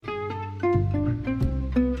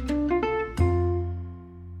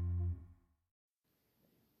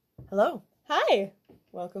Hello. Hi.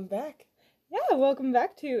 Welcome back. Yeah, welcome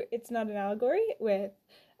back to It's Not an Allegory with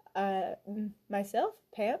myself,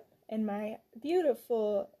 Pam, and my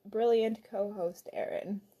beautiful, brilliant co-host,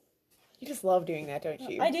 Erin. You just love doing that, don't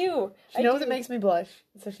you? I do. She knows it makes me blush,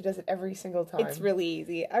 so she does it every single time. It's really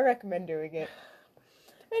easy. I recommend doing it.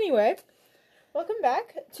 Anyway, welcome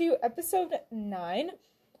back to episode 9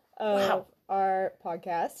 of our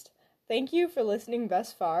podcast. Thank you for listening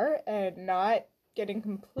thus far and not getting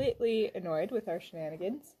completely annoyed with our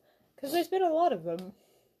shenanigans, because there's been a lot of them.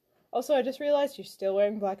 Also, I just realized you're still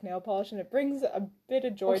wearing black nail polish, and it brings a bit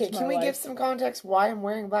of joy to my life. Okay, can we give some context why I'm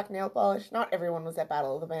wearing black nail polish? Not everyone was at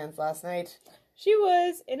Battle of the Bands last night. She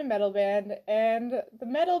was in a metal band, and the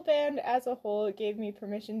metal band as a whole gave me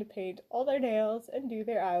permission to paint all their nails and do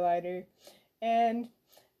their eyeliner, and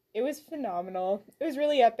it was phenomenal. It was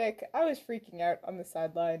really epic. I was freaking out on the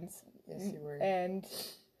sidelines. Yes, you were. And,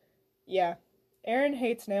 yeah. Erin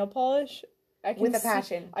hates nail polish. With a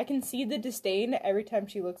passion. I can see the disdain every time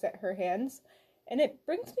she looks at her hands, and it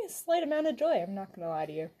brings me a slight amount of joy, I'm not gonna lie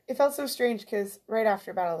to you. It felt so strange because right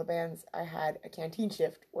after Battle of the Bands, I had a canteen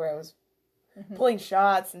shift where I was pulling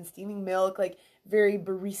shots and steaming milk, like very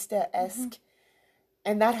barista-esque.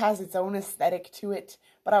 And that has its own aesthetic to it.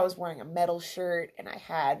 But I was wearing a metal shirt, and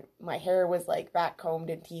my hair was like back combed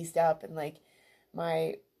and teased up, and like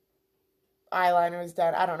my eyeliner was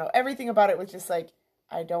done. I don't know. Everything about it was just like,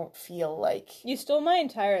 I don't feel like... You stole my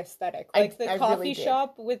entire aesthetic. Like the coffee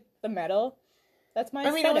shop with the metal. That's my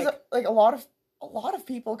aesthetic. I mean, it was like a lot of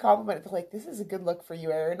people complimented, like, this is a good look for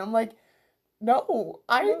you, Erin. I'm like, no,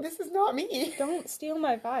 this is not me. Don't steal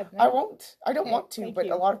my vibe. No. I won't. I don't want to, but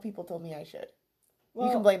a lot of people told me I should. Well,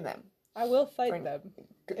 you can blame them. I will fight them.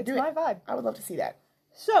 It's my vibe. I would love to see that.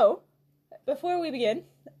 So, before we begin,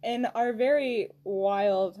 in our very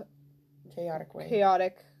wild... chaotic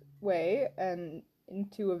way, and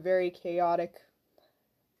into a very chaotic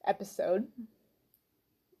episode,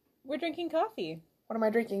 we're drinking coffee. What am I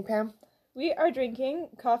drinking, Pam? We are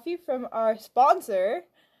drinking coffee from our sponsor,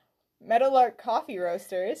 Meadowlark Coffee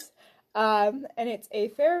Roasters, and it's a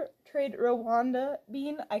fair trade Rwanda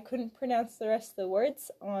bean. I couldn't pronounce the rest of the words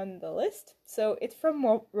on the list, so it's from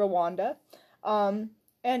Rwanda, and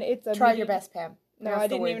it's a Try your best, Pam. No, I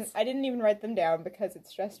didn't even write them down because it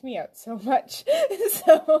stressed me out so much.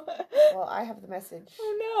 So. Well, I have the message.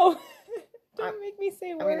 Oh no! Don't make me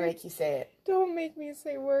say words. I'm gonna make you say it. Don't make me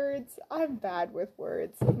say words. I'm bad with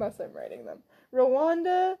words unless I'm writing them.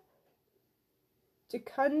 Rwanda,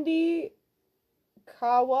 Jikundi,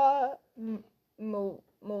 Kawa, Mlimba,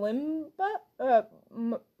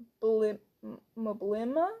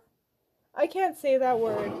 Mblima. I can't say that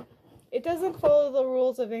word. It doesn't follow the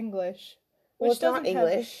rules of English. Well, it's not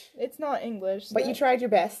English. It's not English. So but you tried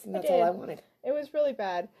your best, and that's all I wanted. It was really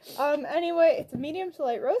bad. Anyway, it's a medium to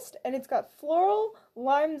light roast, and it's got floral,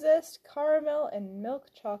 lime zest, caramel, and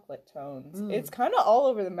milk chocolate tones. It's kind of all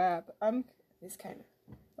over the map. It's kind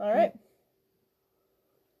of. All right.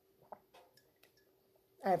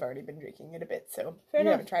 I've already been drinking it a bit, so Fair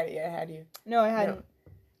enough. Haven't tried it yet, had you? No, I hadn't. No.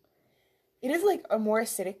 It is like a more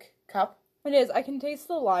acidic cup. It is. I can taste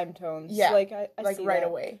the lime tones. Yeah, like I see right that.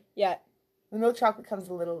 away. Yeah. The milk chocolate comes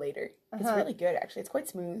a little later. It's really good, actually. It's quite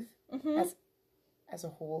smooth as a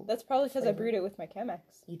whole. That's probably because I brewed it with my Chemex.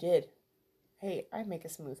 You did. Hey, I make a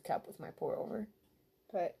smooth cup with my pour over.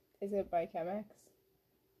 But is it by Chemex?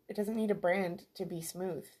 It doesn't need a brand to be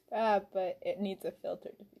smooth. But it needs a filter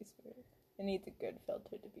to be smooth. It needs a good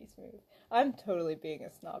filter to be smooth. I'm totally being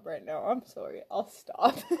a snob right now. I'm sorry. I'll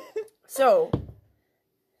stop. So,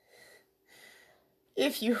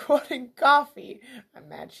 if you're wanting coffee, I'm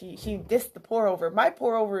mad. She dissed the pour over. My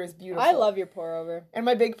pour over is beautiful. I love your pour over. And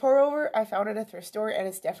my big pour over, I found at a thrift store, and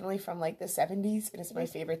it's definitely from like the 70s, and it's my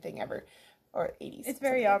favorite thing ever. Or 80s. It's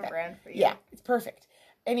very on brand for you. Yeah, it's perfect.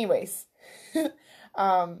 Anyways, if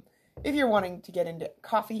you're wanting to get into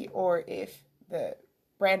coffee, or if the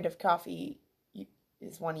brand of coffee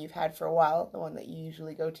is one you've had for a while, the one that you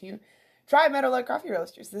usually go to, try Meadowlark Coffee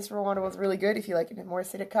Roasters. This Rwanda one's really good if you like a more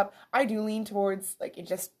acidic cup. I do lean towards, like, it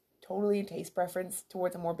just totally taste preference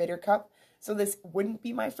towards a more bitter cup. So this wouldn't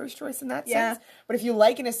be my first choice in that sense. But if you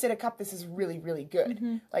like an acidic cup, this is really, really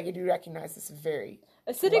good. Like, I do recognize this is very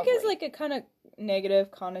acidic lovely. Is like a kind of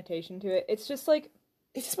negative connotation to it. It's just like...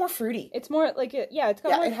 It's just more fruity. It's more like it's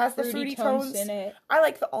got more it has the fruity tones in it. I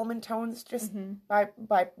like the almond tones just by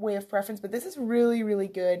way of preference, but this is really, really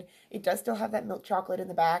good. It does still have that milk chocolate in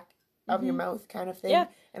the back of your mouth kind of thing. Yeah.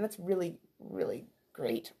 And that's really, really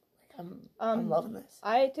great. I'm loving this.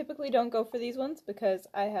 I typically don't go for these ones because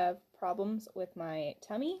I have problems with my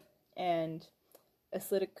tummy, and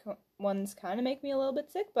acidic ones kind of make me a little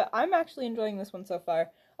bit sick, but I'm actually enjoying this one so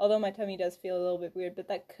far. Although my tummy does feel a little bit weird, but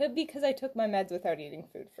that could be because I took my meds without eating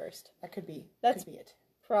food first. That could be. That's could be it.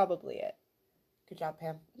 Probably it. Good job,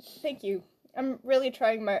 Pam. Thank you. I'm really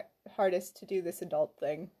trying my hardest to do this adult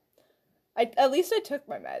thing. At least I took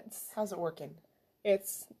my meds. How's it working?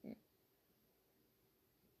 It's...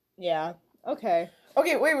 Yeah. Okay.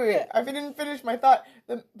 Okay, wait. I didn't finish my thought.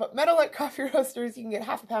 But Meadowlark coffee roasters, you can get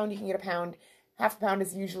half a pound, you can get a pound. Half a pound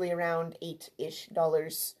is usually around $8-ish.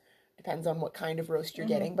 Depends on what kind of roast you're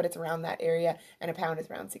getting, but it's around that area. And a pound is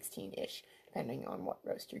around 16-ish, depending on what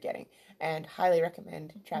roast you're getting. And highly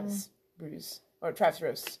recommend Travis Brews, or Travis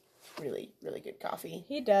Roasts. Really, really good coffee.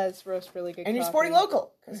 He does roast really good coffee. And you're supporting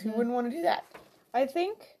local, because who wouldn't want to do that? I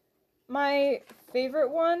think my favorite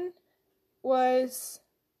one was...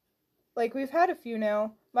 Like, we've had a few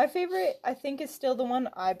now. My favorite, I think, is still the one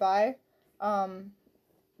I buy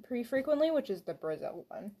pretty frequently, which is the Brazil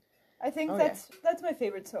one. I think that's my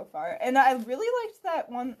favorite so far. And I really liked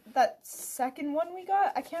that second one we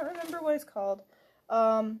got. I can't remember what it's called.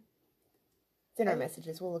 It's in our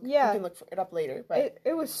messages. We can look it up later. But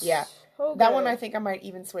it was so good. That one I think I might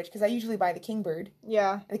even switch, because I usually buy the Kingbird.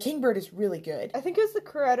 Yeah. And the Kingbird is really good. I think it was the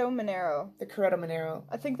Corretto Monero. The Corretto Monero.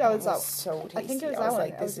 I think that was that one. So tasty. I think it was I that was one.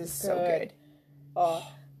 like, this is so good.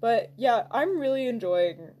 But yeah, I'm really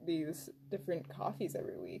enjoying these different coffees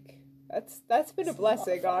every week. That's been a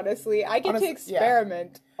blessing, honestly. I get to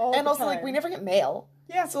experiment all the time. And also, like, we never get mail.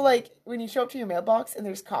 Yeah. So, like, when you show up to your mailbox and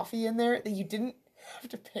there's coffee in there that you didn't have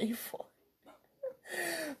to pay for.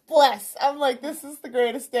 Bless. I'm like, this is the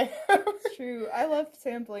greatest day ever. It's true. I love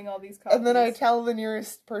sampling all these coffees. And then I tell the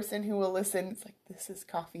nearest person who will listen, it's like, this is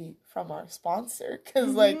coffee from our sponsor.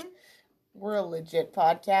 Because, like, we're a legit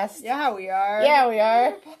podcast. Yeah, we are. Yeah, we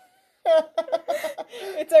are.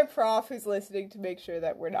 It's our prof who's listening to make sure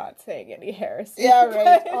that we're not saying any heresy. Yeah,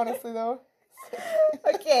 right. Honestly, though.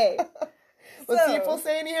 Okay. Let's see if we'll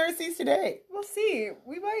say any heresies today. We'll see.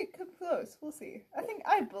 We might come close. We'll see.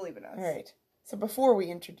 I believe in us. All right. So before we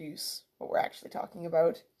introduce what we're actually talking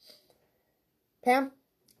about, Pam,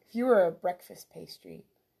 if you were a breakfast pastry,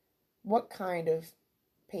 what kind of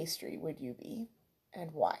pastry would you be,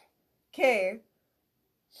 and why? Okay.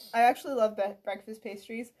 I actually love breakfast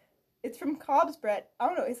pastries. It's from Cobb's Bread. I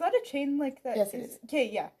don't know. Is that a chain like that? Yes, it is. Okay,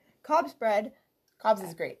 yeah. Cobb's Bread. Cobb's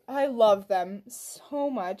is great. I love them so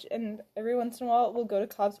much. And every once in a while, we'll go to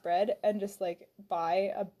Cobb's Bread and just, like,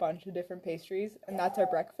 buy a bunch of different pastries. And that's our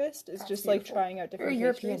breakfast. It's just, beautiful. Like, trying out different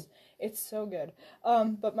pastries. European. It's so good.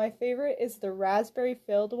 But my favorite is the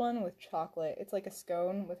raspberry-filled one with chocolate. It's like a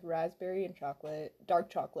scone with raspberry and chocolate,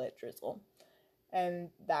 dark chocolate drizzle. And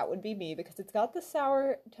that would be me, because it's got the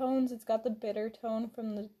sour tones, it's got the bitter tone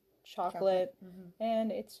from the chocolate.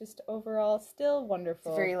 And it's just overall still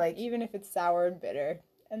wonderful. It's very, like, even if it's sour and bitter.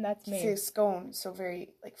 And that's me. It's a scone, so very,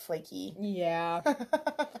 like, flaky. Yeah.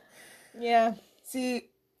 Yeah. See,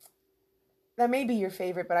 that may be your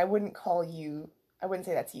favorite, but I wouldn't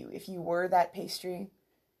say that's you. If you were that pastry,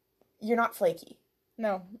 you're not flaky.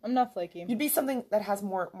 No, I'm not flaky. You'd be something that has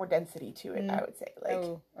more density to it, I would say. Like,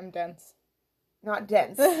 oh, I'm dense. Not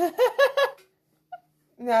dense.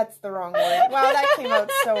 That's the wrong word. Wow, that came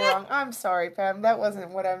out so wrong. I'm sorry, Pam. That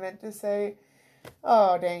wasn't what I meant to say.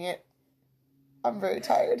 Oh, dang it. I'm very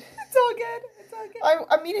tired. It's all good. It's all good.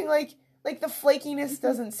 I'm meaning, like the flakiness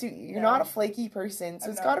doesn't suit you. You're not a flaky person, so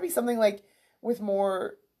it's got to be something, like, with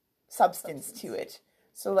more substance to it.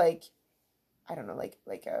 So, like, I don't know, like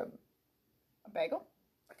a bagel?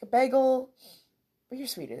 Like a bagel, but you're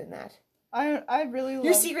sweeter than that. I really love...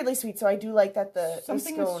 You're secretly sweet, so I do like that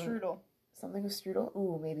Something with strudel. Something with strudel?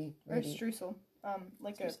 Ooh, maybe. Or streusel.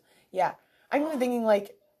 Yeah. I'm even thinking,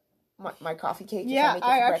 like, my coffee cake. Yeah,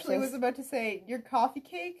 I actually was about to say, your coffee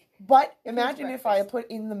cake? But imagine if I put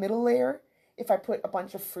in the middle layer, if I put a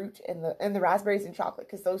bunch of fruit and the raspberries and chocolate,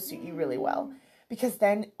 because those suit you really well. Because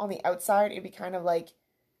then on the outside, it'd be kind of like,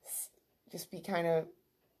 just be kind of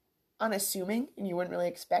unassuming, and you wouldn't really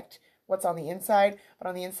expect what's on the inside, but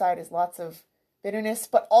on the inside is lots of bitterness,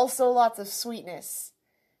 but also lots of sweetness,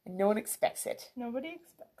 and no one expects it. Nobody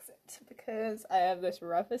expects it, because I have this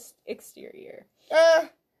roughest exterior.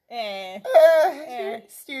 Your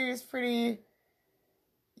exterior's pretty...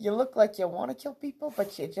 You look like you want to kill people,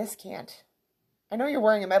 but you just can't. I know you're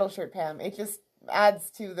wearing a metal shirt, Pam. It just adds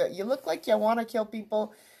to the... You look like you want to kill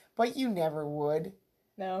people, but you never would.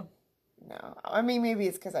 No. I mean, maybe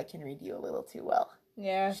it's because I can read you a little too well.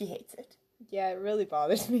 Yeah. She hates it. Yeah, it really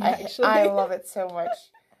bothers me, actually. I love it so much.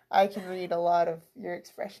 I can read a lot of your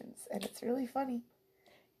expressions, and it's really funny.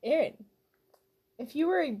 Erin, if you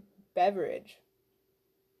were a beverage,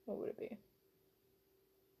 what would it be?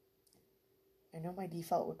 I know my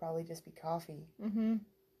default would probably just be coffee.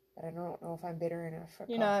 But I don't know if I'm bitter enough for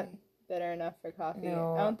You're coffee. not bitter enough for coffee.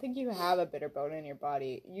 No. I don't think you have a bitter bone in your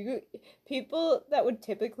body. People that would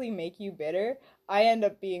typically make you bitter, I end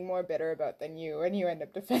up being more bitter about than you, and you end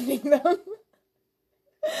up defending them.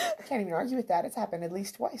 I can't even argue with that. It's happened at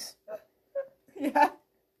least twice. Yeah.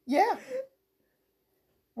 Yeah.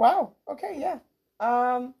 Wow. Okay, yeah.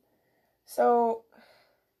 So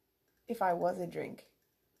if I was a drink,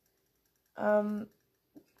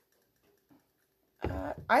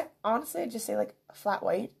 I honestly I'd just say like a flat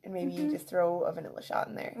white, and maybe you just throw a vanilla shot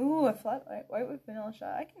in there. Ooh, a flat white with vanilla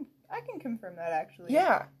shot. I can confirm that actually.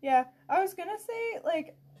 Yeah. Yeah. I was gonna say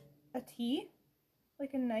like a tea,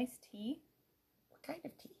 like a nice tea. What kind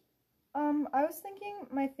of tea? I was thinking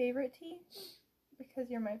my favorite tea, because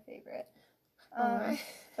you're my favorite. Oh.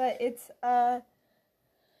 But it's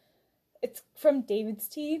from David's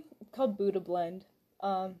Tea. It's called Buddha Blend.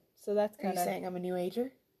 So that's Are you kind of. saying I'm a new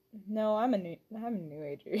ager? No, I'm a new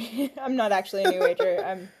ager. I'm not actually a new ager.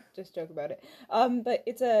 I'm just joke about it. But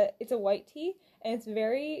it's a white tea, and it's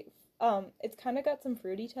very it's kind of got some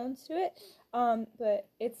fruity tones to it. But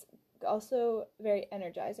it's also very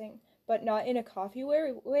energizing, but not in a coffee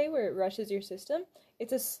way where it rushes your system.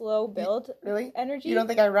 It's a slow build. Really? Energy. You don't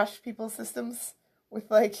think I rush people's systems with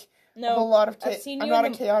like No, a whole lot of I've seen I'm you not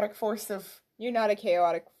in a chaotic force of. You're not a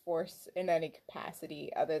chaotic force in any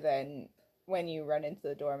capacity other than when you run into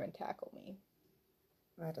the dorm and tackle me.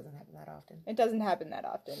 That doesn't happen that often. It doesn't happen that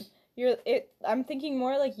often. I'm thinking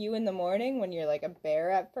more like you in the morning when you're like a bear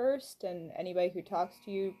at first, and anybody who talks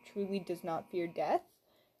to you truly does not fear death,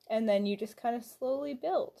 and then you just kind of slowly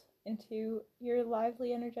build into your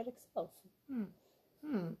lively, energetic self.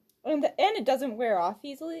 And it doesn't wear off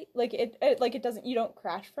easily. Like it doesn't. You don't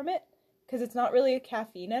crash from it because it's not really a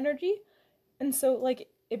caffeine energy, and so like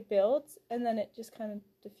it builds and then it just kind of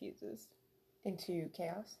diffuses Into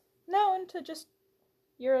chaos? No, into just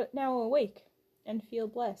you're now awake and feel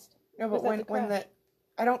blessed. No, but when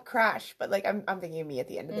I don't crash, but like I'm thinking of me at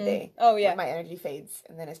the end of the day. Oh yeah, when my energy fades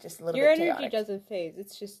and then it's just a little your bit energy chaotic. doesn't phase.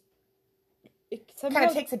 It's just it somehow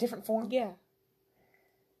Kind of takes a different form. Yeah,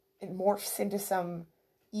 It morphs into some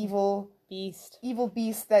evil beast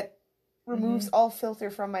that removes all filter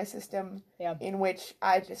from my system. Yeah. In which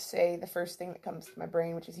I just say the first thing that comes to my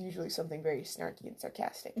brain, which is usually something very snarky and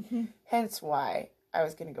sarcastic. Hence why I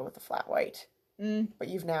was going to go with the flat white. But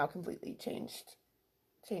you've now completely changed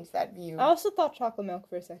that view. I also thought chocolate milk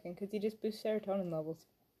for a second because you just boost serotonin levels.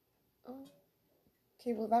 Oh.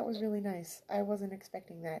 Okay, well that was really nice. I wasn't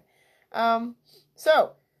expecting that.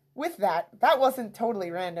 So with that wasn't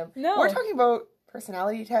totally random. No. We're talking about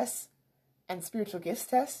personality tests and spiritual gifts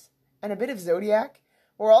tests and a bit of zodiac.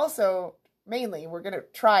 We're also we're going to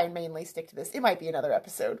try and mainly stick to this. It might be another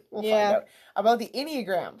episode. We'll find out. About the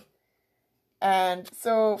Enneagram. And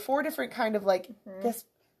so 4 different kind of like, guess,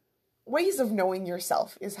 ways of knowing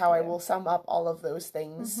yourself is how I will sum up all of those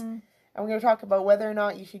things. And we're going to talk about whether or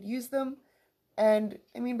not you should use them. And,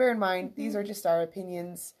 I mean, bear in mind, these are just our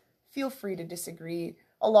opinions. Feel free to disagree.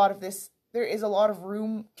 There is a lot of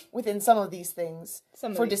room within some of these things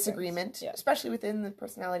for disagreement, especially within the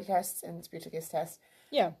personality tests and spiritual gifts tests.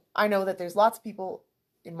 Yeah. I know that there's lots of people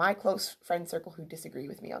in my close friend circle who disagree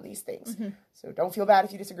with me on these things. So don't feel bad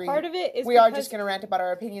if you disagree. Part of it is we are just going to rant about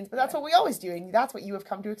our opinions, but that's what we always do, and that's what you have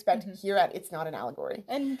come to expect here at It's Not an Allegory.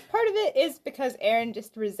 And part of it is because Erin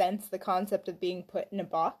just resents the concept of being put in a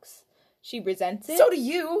box. She resents it. So do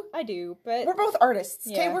you. I do, but we're both artists.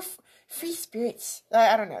 Okay, Yeah. we're free spirits.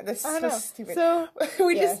 I don't know. This is so stupid. So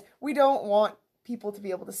we don't want people to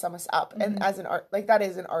be able to sum us up, and as an art, like that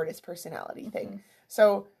is an artist personality thing.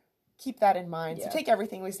 So keep that in mind. So take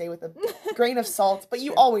everything we say with a grain of salt, but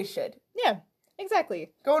you always should. Yeah,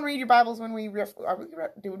 exactly. Go and read your Bibles when we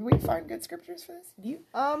did we find good scriptures for this? Do you?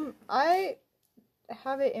 I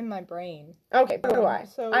have it in my brain. Okay, so do I.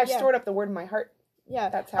 So, I've stored up the word in my heart. Yeah.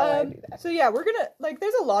 That's how I do that. So yeah, we're gonna, like,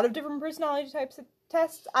 there's a lot of different personality types of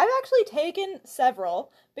tests. I've actually taken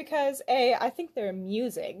several because A, I think they're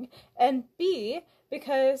amusing, and B,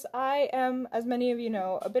 because I am, as many of you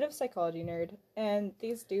know, a bit of a psychology nerd, and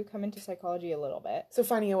these do come into psychology a little bit. So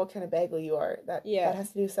finding out what kind of bagel you are, that has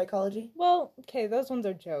to do with psychology? Well, okay, those ones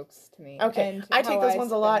are jokes to me. Okay, and I take those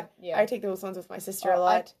ones a lot. Yeah. I take those ones with my sister a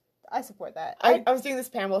lot. I support that. I was doing this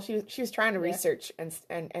Pam while she was trying to research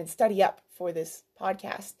and study up for this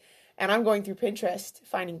podcast, and I'm going through Pinterest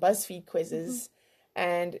finding BuzzFeed quizzes,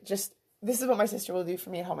 and just this is what my sister will do for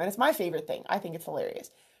me at home, and it's my favorite thing. I think it's hilarious.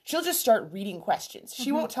 She'll just start reading questions.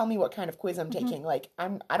 She won't tell me what kind of quiz I'm taking. Like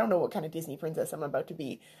I don't know what kind of Disney princess I'm about to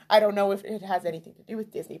be. I don't know if it has anything to do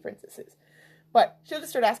with Disney princesses, but she'll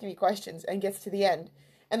just start asking me questions and gets to the end,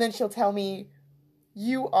 and then she'll tell me,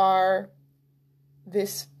 "You are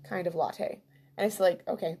this kind of latte. And it's like,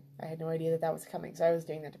 okay, I had no idea that was coming. So I was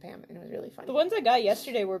doing that to Pam, and it was really funny. The ones I got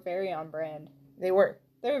yesterday were very on brand. They were.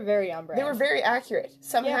 They were very on brand. They were very accurate.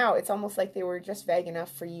 Somehow, it's almost like they were just vague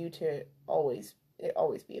enough for you to always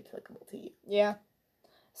be applicable to you. Yeah.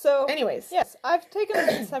 So, anyways. Yes, I've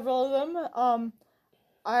taken several of them.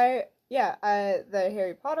 The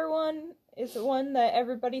Harry Potter one is the one that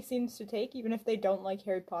everybody seems to take, even if they don't like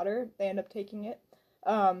Harry Potter, they end up taking it.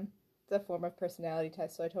 The form of personality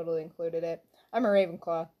test, so I totally included it. I'm a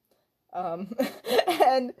Ravenclaw.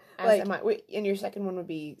 And as am I. Wait, and your second one would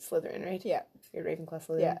be Slytherin, right? Yeah. You're Ravenclaw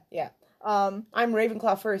Slytherin. Yeah. I'm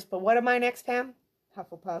Ravenclaw first, but what am I next, Pam?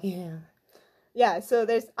 Hufflepuff. Yeah. Yeah, so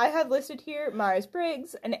I have listed here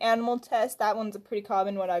Myers-Briggs, an animal test. That one's a pretty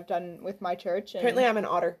common one I've done with my church. And, apparently I'm an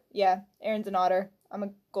otter. Yeah, Aaron's an otter. I'm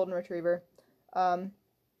a golden retriever.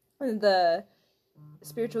 The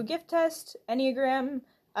spiritual gift test, Enneagram,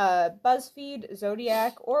 BuzzFeed,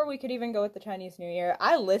 Zodiac, or we could even go with the Chinese New Year.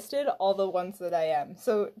 I listed all the ones that I am,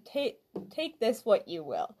 so take this what you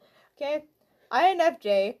will. Okay?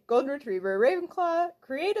 INFJ, Golden Retriever, Ravenclaw,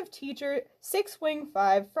 Creative Teacher, 6-Wing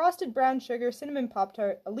 5, Frosted Brown Sugar, Cinnamon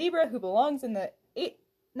Pop-Tart, a Libra who belongs in the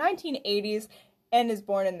 1980s and is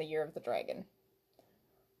born in the Year of the Dragon.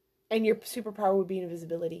 And your superpower would be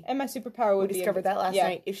invisibility. And my superpower would be... We discovered that last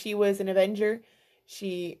night. If she was an Avenger, if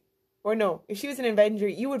she was an Avenger,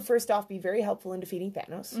 you would first off be very helpful in defeating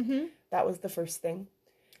Thanos. Mm-hmm. That was the first thing.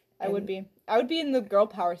 I would be in the girl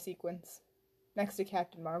power sequence next to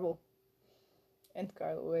Captain Marvel. And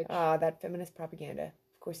Scarlet Witch. That feminist propaganda.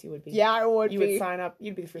 Of course you would be. Yeah, I would be. You would sign up.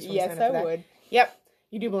 You'd be the first one to sign up for that. Yes, I would. Yep.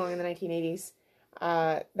 You do belong in the 1980s.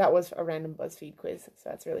 That was a random BuzzFeed quiz, so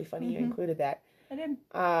that's really funny you included that. I did.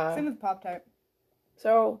 Same with Pop-Tart.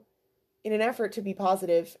 So, in an effort to be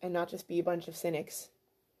positive and not just be a bunch of cynics.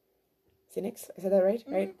 Cynics? I said that right?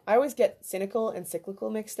 Mm-hmm. Right? I always get cynical and cyclical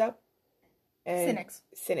mixed up. And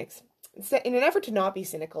Cynics. In an effort to not be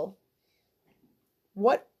cynical,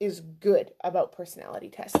 what is good about personality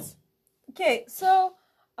tests? Okay, so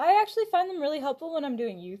I actually find them really helpful when I'm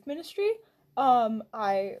doing youth ministry.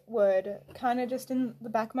 I would kind of just in the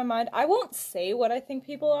back of my mind, I won't say what I think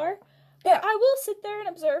people are, but I will sit there and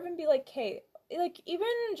observe and be like, hey, like even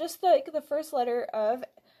just the first letter of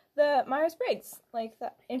the Myers-Briggs, like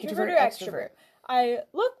the introvert or extrovert. I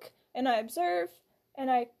look and I observe and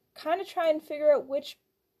I kind of try and figure out which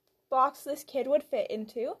box this kid would fit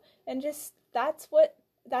into, and just that's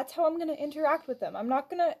how I'm going to interact with them. I'm not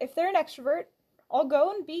going to, if they're an extrovert, I'll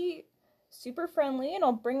go and be super friendly and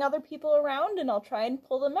I'll bring other people around and I'll try and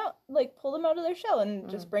pull them out of their shell and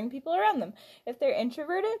just bring people around them. If they're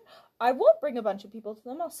introverted, I won't bring a bunch of people to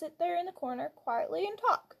them. I'll sit there in the corner quietly and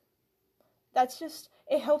talk. That's just,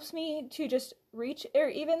 it helps me to just reach, or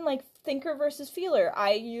even like thinker versus feeler.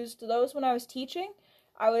 I used those when I was teaching.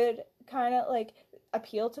 I would kind of like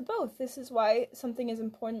appeal to both. This is why something is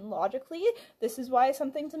important logically. This is why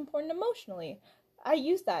something's important emotionally. I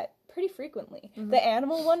use that pretty frequently. Mm-hmm. The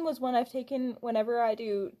animal one was one I've taken whenever I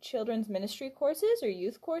do children's ministry courses or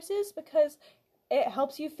youth courses, because it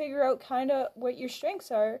helps you figure out kind of what your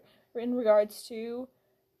strengths are in regards to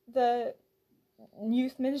the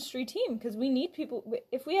youth ministry team, because we need people.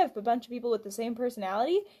 If we have a bunch of people with the same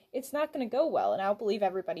personality, it's not going to go well, and I don't believe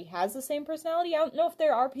everybody has the same personality. I don't know if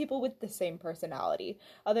there are people with the same personality,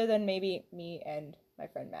 other than maybe me and my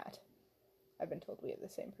friend Matt. I've been told we have the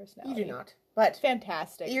same personality. You do not, but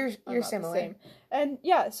fantastic. You're similar. And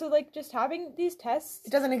yeah, so like just having these tests,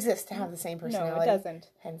 it doesn't exist to have the same personality. No, it doesn't.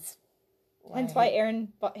 Hence why Aaron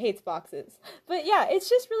hates boxes. But yeah, it's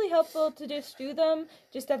just really helpful to just do them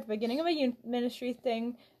just at the beginning of a ministry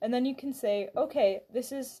thing, and then you can say, okay,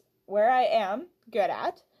 this is where I am good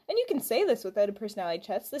at. And you can say this without a personality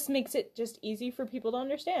test. This makes it just easy for people to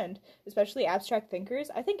understand, especially abstract thinkers.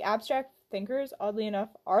 I think abstract thinkers, oddly enough,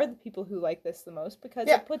 are the people who like this the most, because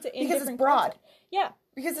it puts it in different it's broad. concepts. Yeah.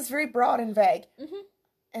 Because it's very broad and vague. Mm-hmm.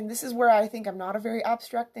 And this is where I think I'm not a very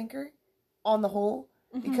abstract thinker on the whole,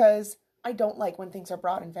 because I don't like when things are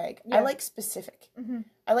broad and vague. Yeah. I like specific. Mm-hmm.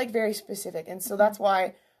 I like very specific. And so that's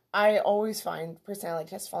why I always find personality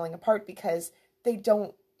tests falling apart, because it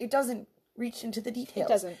doesn't reach into the details.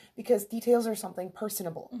 It doesn't. Because details are something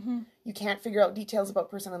personable. Mm-hmm. You can't figure out details about a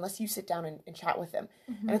person unless you sit down and chat with them.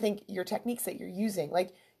 Mm-hmm. And I think your techniques that you're using,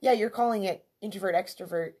 like, yeah, you're calling it introvert,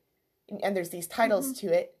 extrovert, and there's these titles to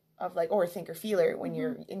it of like, or thinker, feeler when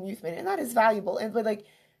you're in youth ministry, and that is valuable. But like,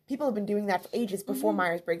 people have been doing that for ages before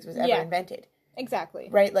Myers-Briggs was ever invented. Exactly.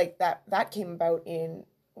 Right? Like that came about in,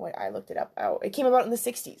 what I looked it up. Oh, it came about in the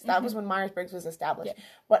 60s. That was when Myers-Briggs was established. Yeah.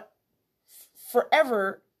 But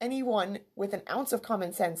forever, anyone with an ounce of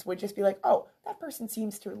common sense would just be like, oh, that person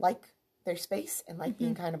seems to like their space and like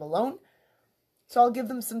being kind of alone. So I'll give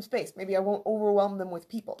them some space. Maybe I won't overwhelm them with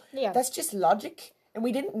people. Yeah. That's just logic. And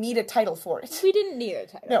we didn't need a title for it. We didn't need a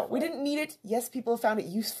title. No, we didn't need it. Yes, people found it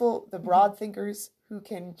useful. The broad thinkers who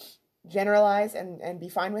can generalize and be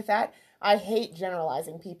fine with that. I hate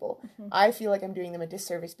generalizing people. I feel like I'm doing them a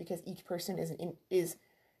disservice because each person is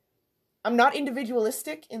I'm not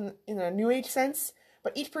individualistic in a New Age sense,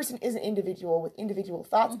 but each person is an individual with individual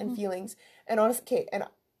thoughts and feelings. And honestly, okay, and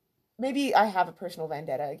maybe I have a personal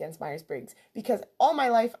vendetta against Myers-Briggs because all my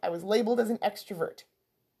life I was labeled as an extrovert.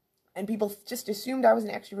 And people just assumed I was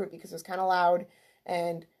an extrovert because I was kind of loud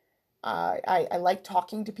and I like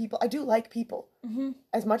talking to people. I do like people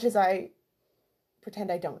as much as I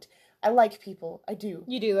pretend I don't. I like people. I do.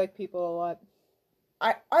 You do like people a lot.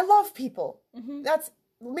 I love people. That's,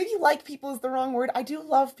 maybe like people is the wrong word. I do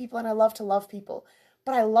love people and I love to love people.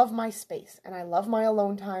 But I love my space and I love my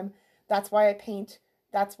alone time. That's why I paint.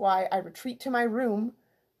 That's why I retreat to my room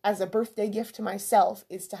as a birthday gift to myself,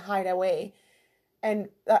 is to hide away. And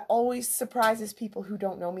that always surprises people who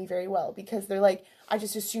don't know me very well because they're like, I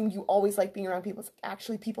just assumed you always like being around people. It's like,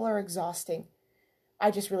 actually, people are exhausting.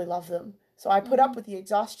 I just really love them. So I put up with the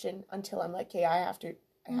exhaustion until I'm like, okay, I have to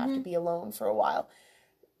be alone for a while.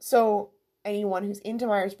 So anyone who's into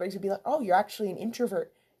Myers-Briggs would be like, oh, you're actually an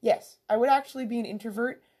introvert. Yes, I would actually be an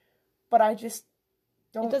introvert, but I just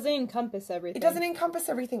don't. It doesn't encompass everything. It doesn't encompass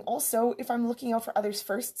everything. Also, if I'm looking out for others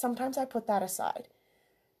first, sometimes I put that aside.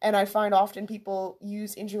 And I find often people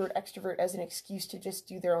use introvert, extrovert as an excuse to just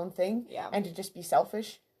do their own thing and to just be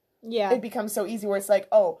selfish. Yeah. It becomes so easy where it's like,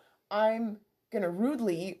 oh, I'm going to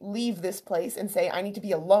rudely leave this place and say I need to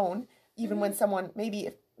be alone, even when someone, maybe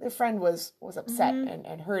if their friend was upset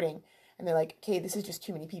and hurting, and they're like, okay, this is just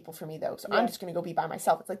too many people for me though, so I'm just going to go be by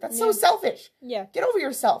myself. It's like, that's so selfish. Yeah. Get over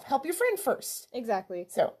yourself. Help your friend first. Exactly.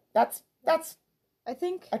 So that's I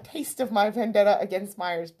think a taste of my vendetta against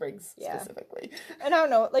Myers-Briggs specifically. And I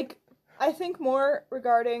don't know, like, I think more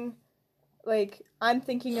regarding, like, I'm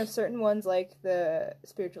thinking of certain ones like the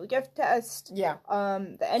spiritual gift test, the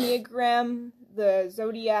Enneagram, the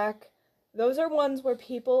Zodiac. Those are ones where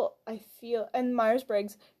people, I feel, and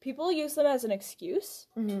Myers-Briggs, people use them as an excuse.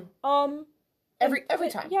 Every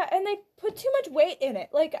time. Yeah, and they put too much weight in it.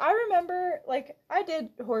 Like, I remember, like, I did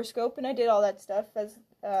horoscope and I did all that stuff as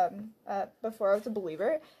before I was a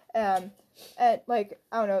believer. And, like,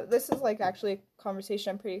 I don't know, this is, like, actually a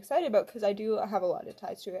conversation I'm pretty excited about because I do have a lot of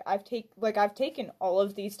ties to it. I've taken all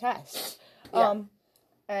of these tests.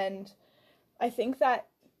 And I think that,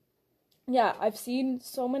 I've seen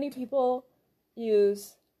so many people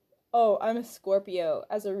use, oh, I'm a Scorpio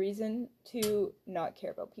as a reason to not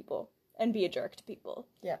care about people and be a jerk to people.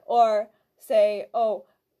 Yeah. Or say, oh,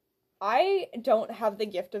 I don't have the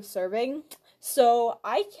gift of serving, so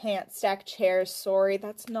I can't stack chairs. Sorry,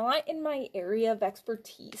 that's not in my area of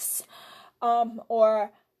expertise.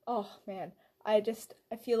 Or, oh man, I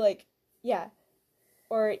feel like,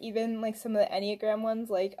 or even like some of the Enneagram ones,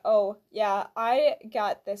 like, oh yeah, I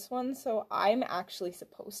got this one, so I'm actually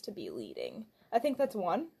supposed to be leading. I think that's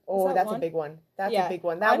one. Oh, that's a big one. That's a big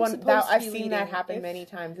one. I've seen that happen many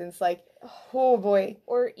times, and it's like, oh boy.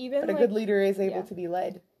 Or even, but a good leader is able to be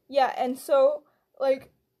led. Yeah, and so,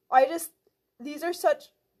 like, these are such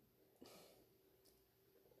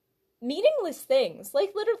meaningless things.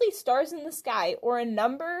 Like, literally stars in the sky, or a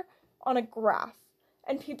number on a graph.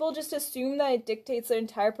 And people just assume that it dictates their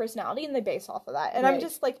entire personality, and they base off of that. And I'm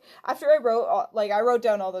just, like, after I wrote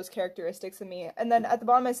down all those characteristics of me, and then at the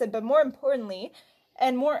bottom I said, but more importantly,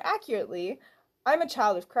 and more accurately, I'm a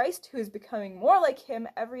child of Christ who is becoming more like him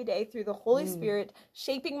every day through the Holy Spirit,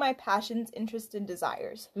 shaping my passions, interests, and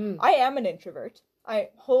desires. I am an introvert. I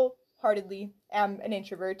wholeheartedly am an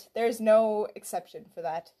introvert. There's no exception for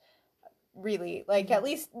that. Really, like, at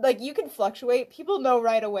least, like, you can fluctuate. People know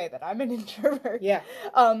right away that I'm an introvert. Yeah.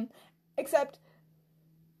 Except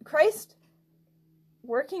Christ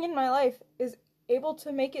working in my life is able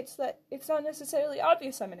to make it so that it's not necessarily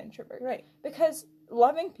obvious I'm an introvert. Right. Because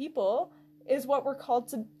loving people is what we're called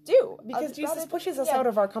to do. Because Jesus pushes us out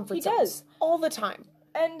of our comfort zones. He does. All the time.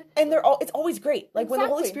 And it's always great. Like, when the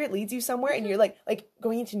Holy Spirit leads you somewhere and you're like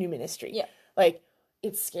going into new ministry. Yeah. Like,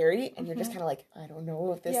 it's scary, and you're just kind of like, I don't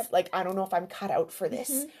know if this, like, I don't know if I'm cut out for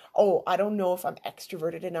this. Oh, I don't know if I'm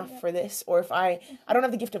extroverted enough for this, or if I don't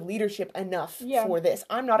have the gift of leadership enough for this.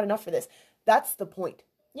 I'm not enough for this. That's the point.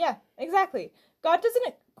 Yeah, exactly. God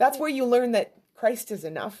doesn't... That's where you learn that Christ is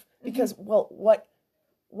enough, because, well,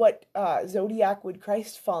 what zodiac would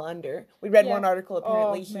Christ fall under? We read one article,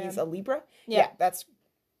 apparently he's a Libra. Yeah, that's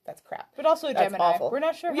crap. But also a Gemini. Awful. We're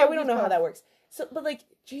not sure how we don't know how that works. So, but, like,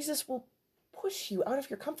 Jesus will push you out of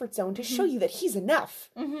your comfort zone to show you that he's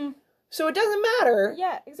enough. So it doesn't matter.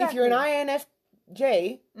 Yeah, exactly. If you're an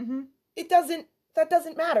INFJ, that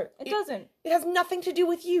doesn't matter. It doesn't. It has nothing to do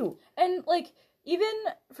with you. And, like, even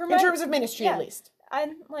for in terms of ministry, at least.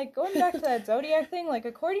 And, like, going back to that zodiac thing, like,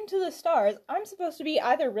 according to the stars, I'm supposed to be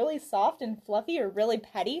either really soft and fluffy or really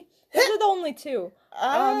petty. Those are the only two.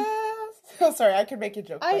 So sorry, I could make a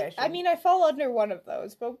joke, but I I mean, I fall under one of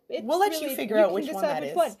those, but we'll let you figure out which one that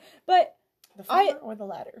is. But the former or the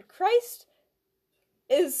latter? Christ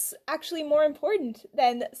is actually more important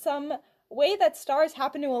than some way that stars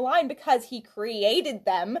happen to align because he created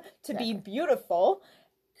them to be beautiful.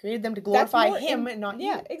 Created them to glorify him and not you.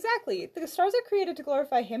 Yeah, exactly. The stars are created to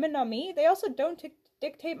glorify him and not me. They also don't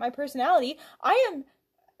dictate my personality.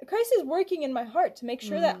 Christ is working in my heart to make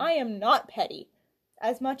sure that I am not petty,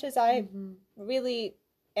 as much as I really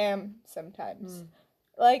am sometimes.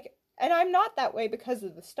 Like, and I'm not that way because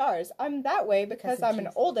of the stars. I'm that way because I'm an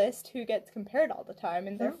oldest who gets compared all the time,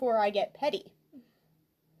 and therefore I get petty.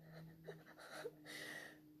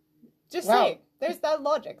 Just saying. There's that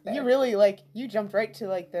logic there. You really, you jumped right to,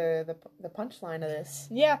 the punchline of this.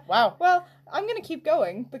 Yeah. Wow. Well, I'm gonna keep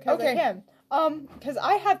going because I can. Because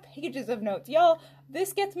I have pages of notes. Y'all,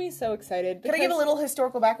 this gets me so excited. Can I give a little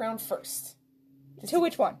historical background first? To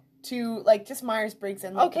which one? To, just Myers-Briggs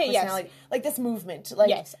and, the personality. Yes. Like, this movement.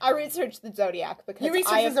 Yes, I researched the Zodiac because you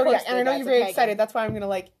researched the Zodiac, and I know you're very excited. That's why I'm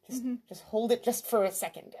gonna, just hold it just for a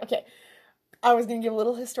second. Okay. I was gonna give a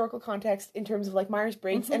little historical context in terms of,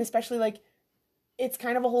 Myers-Briggs, and especially, it's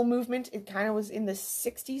kind of a whole movement. It kind of was in the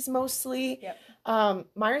 60s mostly. Yep.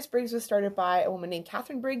 Myers-Briggs was started by a woman named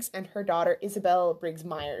Catherine Briggs and her daughter Isabel Briggs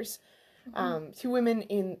Myers. Two women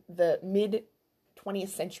in the mid-20th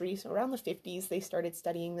century, so around the 50s, they started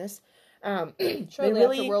studying this. Shortly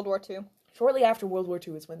after World War II. Shortly after World War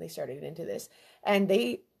II is when they started into this. And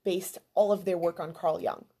they based all of their work on Carl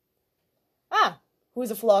Jung. Who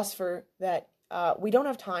is a philosopher that we don't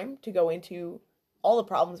have time to go into all the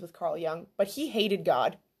problems with Carl Jung, but he hated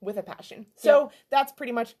God with a passion. So that's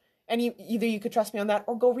pretty much, and either you could trust me on that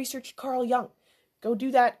or go research Carl Jung. Go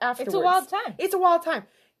do that afterwards. It's a wild time.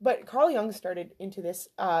 But Carl Jung started into this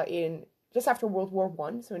in just after World War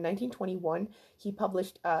I. So in 1921, he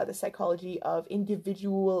published The Psychology of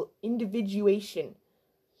Individuation.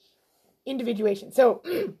 So,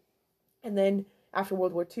 and then after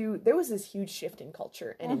World War II, there was this huge shift in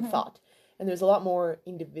culture and in thought. And there's a lot more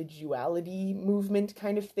individuality movement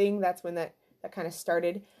kind of thing. That's when that kind of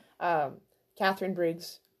started. Catherine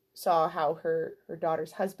Briggs saw how her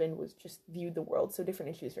daughter's husband was just viewed the world so different,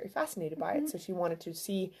 and she was very fascinated by it. So she wanted to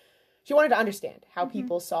understand how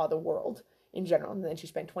people saw the world in general. And then she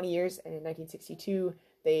spent 20 years, and in 1962,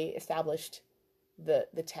 they established the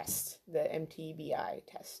test, the MTBI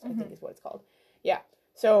test, I think is what it's called. Yeah.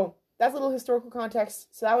 So that's a little historical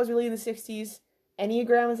context. So that was really in the 60s.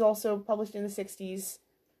 Enneagram is also published in the 60s.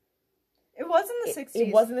 It was in the 60s.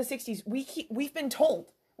 It was in the 60s. We've been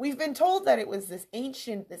told that it was this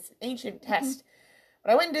ancient test.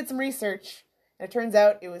 But I went and did some research, and it turns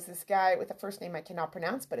out it was this guy with a first name I cannot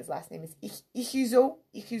pronounce, but his last name is Ichizo.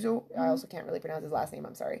 I also can't really pronounce his last name,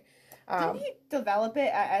 I'm sorry. Didn't he develop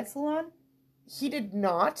it at Epsilon? He did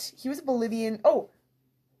not. He was a Bolivian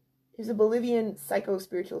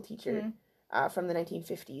psycho-spiritual teacher from the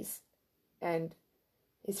 1950s. And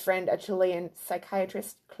his friend, a Chilean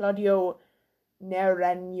psychiatrist, Claudio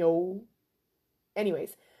Naranjo.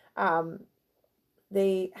 Anyways,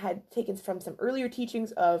 they had taken from some earlier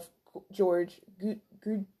teachings of George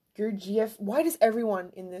Gurdjieff. Why does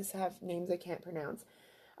everyone in this have names I can't pronounce?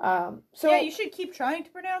 You should keep trying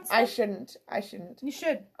to pronounce them. I shouldn't. You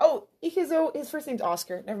should. Oh, Ichizo, his first name's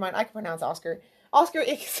Oscar. Never mind, I can pronounce Oscar. Oscar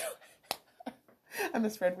Ichizo. I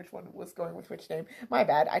misread which one was going with which name. My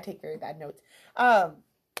bad. I take very bad notes.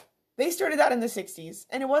 They started that in the 60s,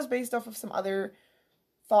 and it was based off of some other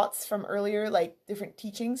thoughts from earlier, different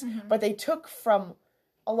teachings, but they took from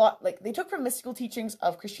mystical teachings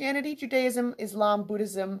of Christianity, Judaism, Islam,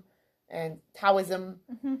 Buddhism, and Taoism.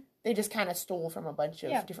 They just kind of stole from a bunch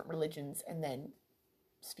of different religions and then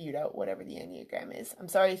spewed out whatever the Enneagram is. I'm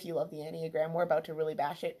sorry if you love the Enneagram. We're about to really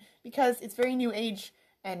bash it because it's very new age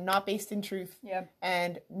and not based in truth. Yeah.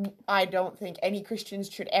 And I don't think any Christians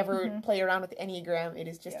should ever play around with the Enneagram. It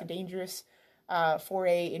is just a dangerous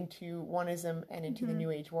foray into oneism and into the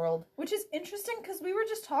new age world. Which is interesting because we were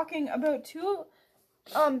just talking about two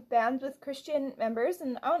bands with Christian members,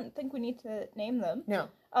 and I don't think we need to name them. No.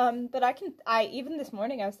 But even this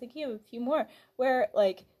morning I was thinking of a few more where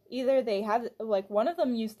either they have one of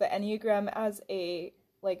them used the Enneagram as a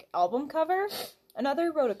album cover,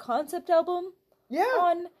 another wrote a concept album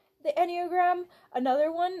on the Enneagram.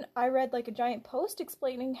 Another one, I read like a giant post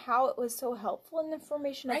explaining how it was so helpful in the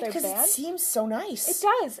formation of their because band. it seems so nice. It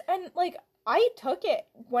does, and like I took it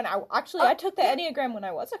when I took the Enneagram when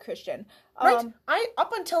I was a Christian. Right. I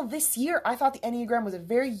up until this year, I thought the Enneagram was a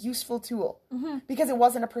very useful tool because it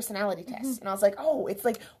wasn't a personality test, and I was like, oh, it's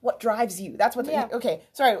like what drives you. That's what. Okay,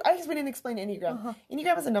 sorry, I guess we didn't explain Enneagram.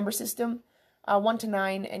 Enneagram is a number system, 1 to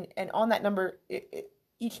 9, and on that number,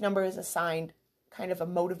 each number is assigned kind of a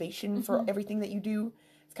motivation for everything that you do.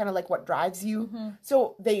 It's kind of like what drives you.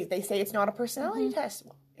 So they say it's not a personality test.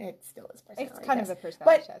 Well, it still is a personality test. It's kind of a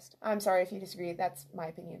personality test. I'm sorry if you disagree. That's my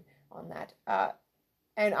opinion on that.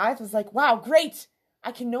 And I was like, wow, great.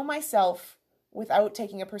 I can know myself without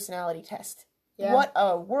taking a personality test. Yeah. What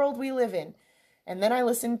a world we live in. And then I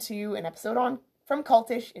listened to an episode from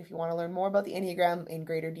Cultish, if you want to learn more about the Enneagram in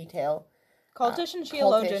greater detail. Cultish and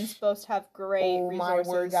Sheologians both have great resources. Oh my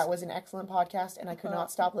word, that was an excellent podcast, and I could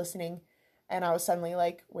not stop listening. And I was suddenly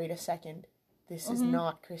like, wait a second, this is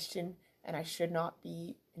not Christian, and I should not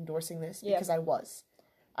be endorsing this, because I was.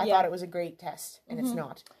 I thought it was a great test, and it's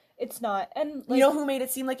not. It's not. And you know who made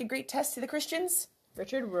it seem like a great test to the Christians?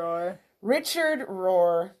 Richard Rohr. Richard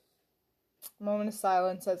Rohr. Moment of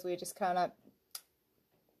silence as we just kind of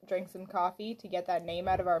drink some coffee to get that name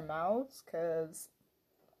out of our mouths, because...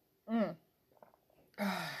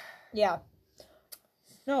 Yeah.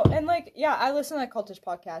 No, and I listened to that Cultish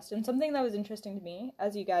podcast, and something that was interesting to me,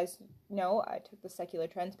 as you guys know, I took the secular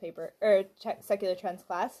trends secular trends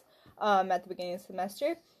class at the beginning of the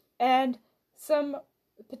semester, and some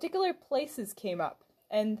particular places came up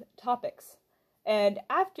and topics. And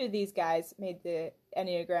after these guys made the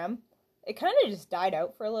Enneagram, it kind of just died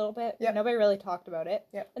out for a little bit. Yep. Nobody really talked about it.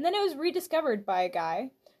 Yep. And then it was rediscovered by a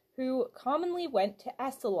guy who commonly went to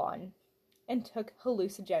Esalen and took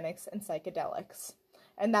hallucinogenics and psychedelics.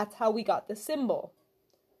 And that's how we got the symbol.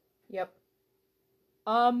 Yep.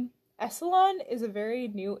 Esalen is a very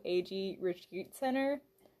new agey retreat center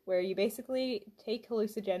where you basically take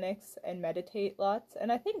hallucinogenics and meditate lots.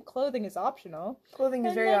 And I think clothing is optional. Clothing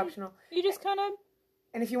is very optional. You just kind of...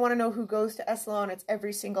 And if you want to know who goes to Esalen, it's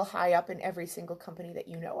every single high up in every single company that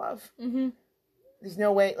you know of. Mm-hmm. There's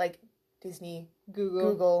no way, like Disney,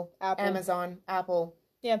 Google, Apple. Amazon, Apple.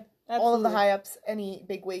 Yeah. Absolutely. All of the high-ups, any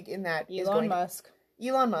bigwig in that Elon Musk.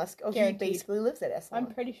 Elon Musk. Oh, guaranteed. He basically lives at Esalen. I'm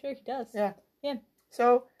pretty sure he does. Yeah. Yeah.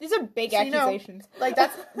 So... These are big accusations. You know,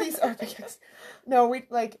 these are big accusations. No,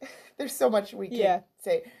 there's so much we can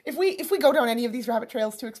say. If we go down any of these rabbit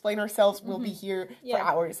trails to explain ourselves, we'll be here for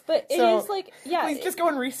hours. But it is please just go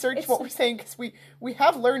and research what we're saying, because we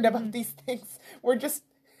have learned about these things. We're just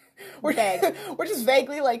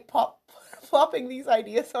vaguely plopping these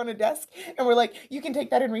ideas on a desk, and we're like, you can take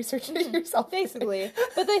that and research it yourself. Basically.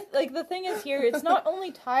 But the thing is here, it's not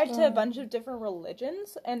only tied to a bunch of different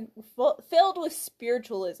religions and filled with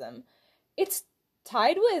spiritualism. It's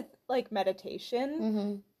tied with,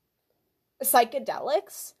 meditation,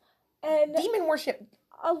 psychedelics, and... demon worship.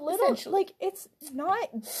 A little, it's not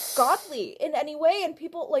godly in any way, and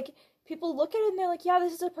people look at it and they're like, yeah,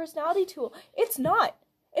 this is a personality tool. It's not.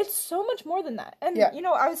 It's so much more than that. And,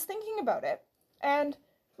 I was thinking about it, and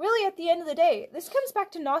really at the end of the day, this comes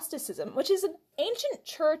back to Gnosticism, which is an ancient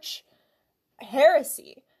church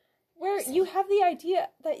heresy, where you have the idea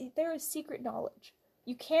that there is secret knowledge.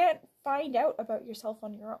 You can't find out about yourself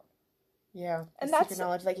on your own. Yeah, and that's secret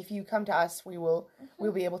knowledge. Like, if you come to us, we'll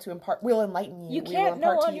be able to impart, we'll enlighten you. You can't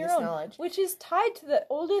know on your own, knowledge. Which is tied to the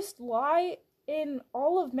oldest lie in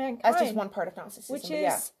all of mankind. That's just one part of Gnosticism. Which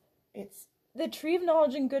is, it's the tree of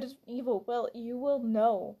knowledge and good and evil. Well, you will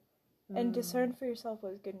know and discern for yourself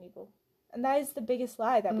what is good and evil. And that is the biggest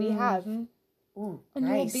lie that we have. Ooh, and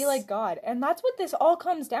you will be like God. And that's what this all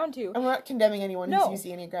comes down to. And we're not condemning anyone who's used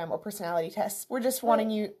the Enneagram or personality tests. We're just wanting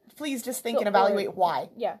you, please just think and evaluate why.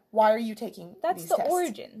 Yeah. Why are you taking these tests? That's the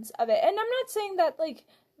origins of it. And I'm not saying that,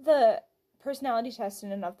 the personality tests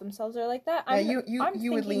in and of themselves are like that. I'm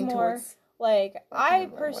you would lean more towards... I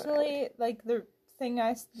personally, the thing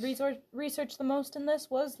I researched the most in this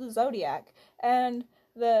was the Zodiac and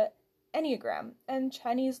the Enneagram and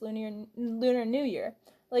Chinese Lunar New Year.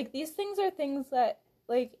 These things are things that,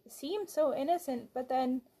 seem so innocent, but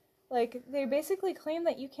then, they basically claim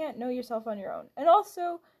that you can't know yourself on your own. And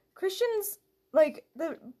also, Christians,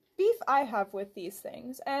 the beef I have with these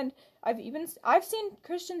things, and I've seen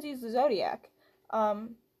Christians use the Zodiac,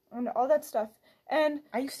 and all that stuff, and...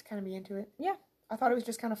 I used to kind of be into it. Yeah. I thought it was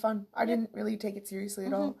just kind of fun. I didn't really take it seriously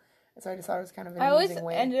at all. So I just thought it was kind of an amusing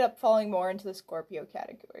way. I always ended up falling more into the Scorpio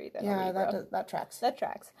category than Libra. that tracks. That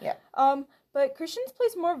tracks. Yeah. But Christians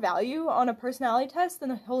place more value on a personality test than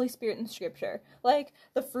the Holy Spirit in Scripture.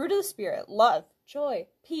 The fruit of the Spirit, love, joy,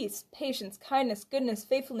 peace, patience, kindness, goodness,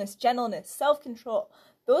 faithfulness, gentleness, self-control.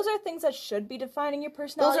 Those are things that should be defining your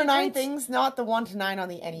personality Those are 9 traits. things, not the 1 to 9 on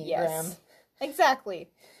the Enneagram. Yes, exactly.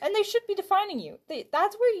 And they should be defining you.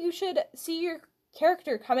 That's where you should see your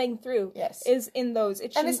character coming through. Yes. Is in those.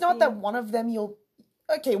 And it's not that one of them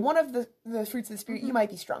one of the fruits of the Spirit you might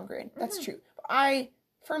be stronger in. That's true. But I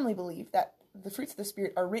firmly believe that the fruits of the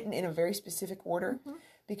Spirit are written in a very specific order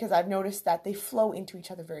because I've noticed that they flow into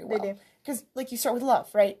each other very well. They do. Because, like, you start with love,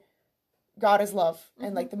 right? God is love,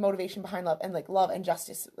 and, like, the motivation behind love, and, like, love and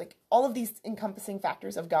justice. Like, all of these encompassing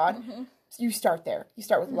factors of God, so you start there. You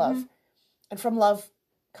start with love. And from love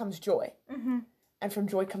comes joy. And from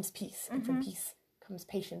joy comes peace. And from peace comes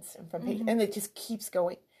patience. And from patience, and it just keeps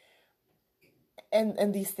going.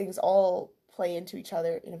 And these things all play into each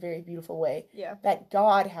other in a very beautiful way. Yeah. That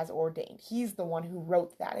God has ordained. He's the one who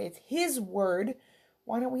wrote that. It's His word.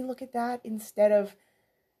 Why don't we look at that instead of,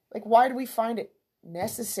 like, why do we find it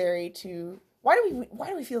necessary to, why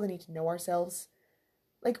do we feel the need to know ourselves?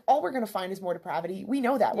 Like, all we're going to find is more depravity. We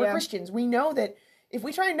know that. We're Christians. We know that if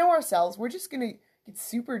we try and know ourselves, we're just going to get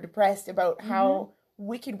super depressed about how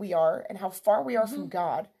wicked we are and how far we are from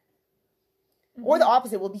God. Or the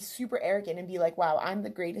opposite, we'll be super arrogant and be like, wow, I'm the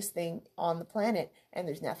greatest thing on the planet and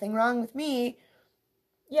there's nothing wrong with me.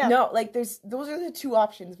 Yeah. No, like, those are the two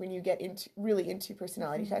options when you get into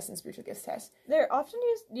personality tests and spiritual gifts tests. They're often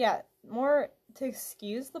used, more to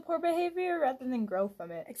excuse the poor behavior rather than grow from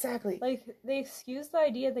it. Exactly. Like, they excuse the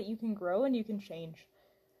idea that you can grow and you can change.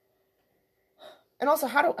 And also,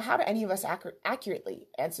 how do any of us accurately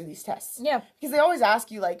answer these tests? Yeah. Because they always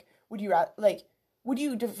ask you, like, would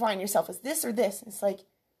you define yourself as this or this? And it's like,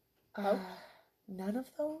 none of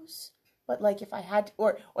those. But, like, if I had to,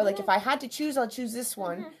 or like, if I had to choose, I'll choose this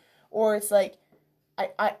one. Or it's like,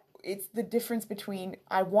 it's the difference between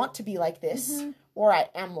I want to be like this or I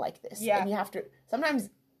am like this. Yeah. And you have to, sometimes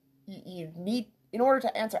you need, in order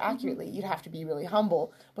to answer accurately, you'd have to be really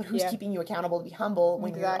humble. But who's keeping you accountable to be humble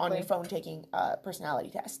when you're on your phone taking a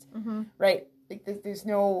personality test? Right? Like, there's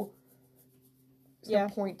no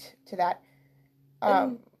point to that.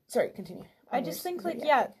 Sorry, continue. I just think, like,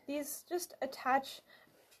 these just attach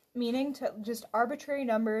meaning to just arbitrary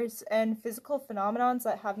numbers and physical phenomenons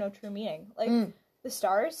that have no true meaning. Like, the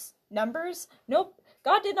stars, numbers, nope.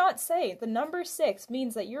 God did not say the number 6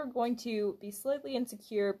 means that you're going to be slightly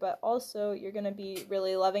insecure, but also you're going to be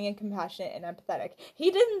really loving and compassionate and empathetic.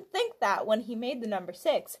 He didn't think that when he made the number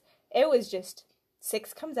 6. It was just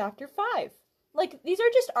 6 comes after 5. Like, these are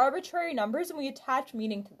just arbitrary numbers and we attach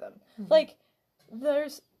meaning to them. Like,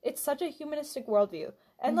 it's such a humanistic worldview.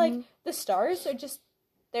 And, like, the stars are just,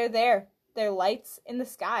 they're there. They're lights in the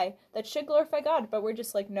sky that should glorify God. But we're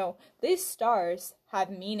just like, no, these stars have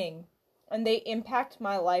meaning. And they impact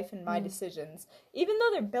my life and my decisions. Even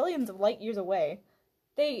though they're billions of light years away,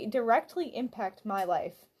 they directly impact my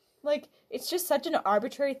life. Like, it's just such an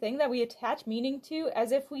arbitrary thing that we attach meaning to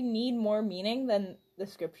as if we need more meaning than the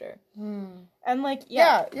scripture. And, like,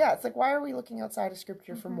 Yeah, it's like, why are we looking outside of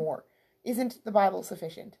scripture for more? Isn't the Bible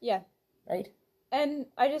sufficient? Yeah. Right? And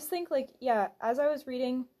I just think, like, as I was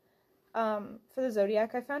reading for the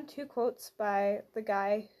Zodiac, I found 2 quotes by the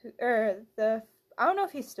guy I don't know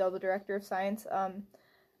if he's still the director of science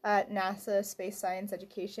at NASA Space Science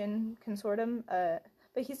Education Consortium,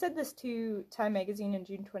 but he said this to Time Magazine in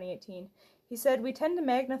June 2018. He said, "We tend to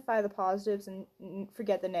magnify the positives and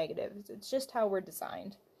forget the negatives. It's just how we're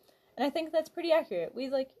designed." And I think that's pretty accurate.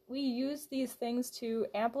 We use these things to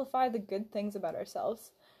amplify the good things about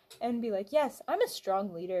ourselves and be like, yes, I'm a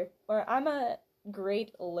strong leader, or I'm a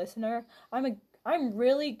great listener. I'm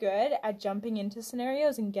really good at jumping into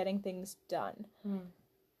scenarios and getting things done.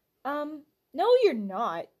 No, you're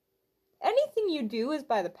not. Anything you do is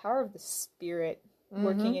by the power of the Spirit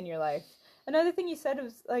working in your life. Another thing you said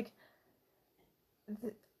was, like...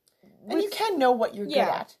 and you can know what you're good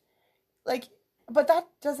at. Like, but that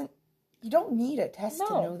doesn't... You don't need a test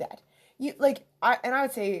to know that. I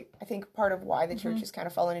would say, I think part of why the church has kind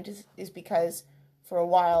of fallen into is because for a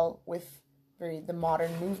while with the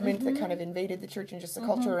modern movement that kind of invaded the church and just the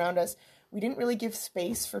culture around us, we didn't really give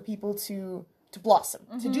space for people to blossom,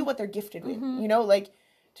 to do what they're gifted with, you know, like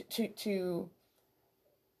to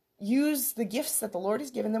use the gifts that the Lord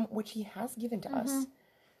has given them, which He has given to us,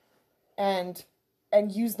 and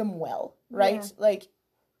use them well, right?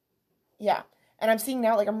 And I'm seeing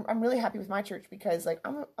now, like, I'm really happy with my church because, like,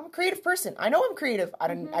 I'm a creative person. I know I'm creative. I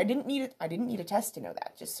didn't need a test to know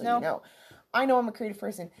that, just so you know. I know I'm a creative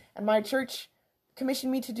person, and my church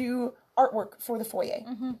commissioned me to do artwork for the foyer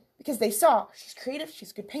because they saw she's creative, she's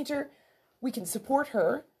a good painter. we can support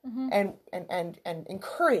her and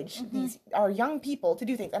encourage our young people to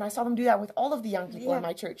do things. And I saw them do that with all of the young people in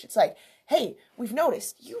my church. It's like, hey, we've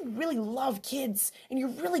noticed you really love kids and you're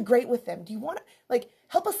really great with them. Do you want to, like,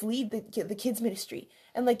 help us lead the kids ministry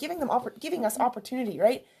and like giving us opportunity,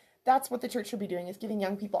 right? That's what the church should be doing, is giving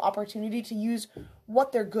young people opportunity to use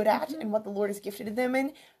what they're good at and what the Lord has gifted them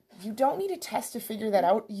in. You don't need a test to figure that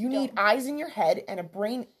out. You need eyes in your head and a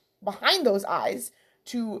brain behind those eyes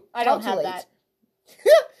to calculate. I don't have that.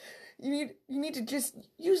 You need to just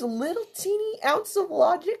use a little teeny ounce of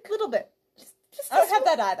logic. A little bit. I don't have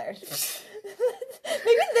that either.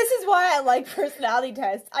 Maybe this is why I like personality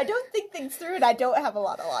tests. I don't think things through and I don't have a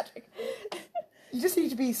lot of logic. You just need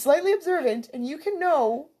to be slightly observant and you can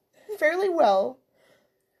know fairly well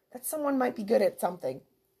that someone might be good at something.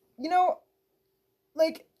 You know,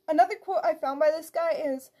 like, another quote I found by this guy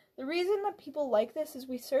is, the reason that people like this is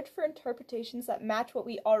we search for interpretations that match what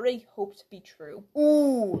we already hope to be true.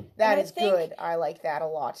 Ooh, that is good. I like that a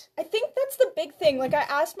lot. I think that's the big thing. Like, I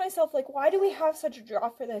asked myself, like, why do we have such a draw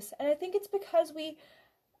for this? And I think it's because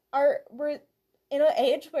we're in an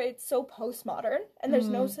age where it's so postmodern and there's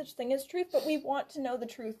no such thing as truth, but we want to know the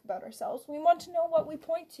truth about ourselves. We want to know what we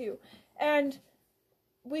point to. And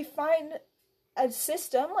we find a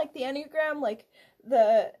system like the Enneagram, like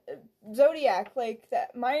the Zodiac, like the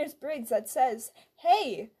Myers-Briggs, that says,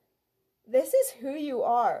 hey, this is who you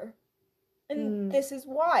are. And this is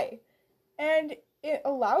why. And it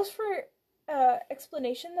allows for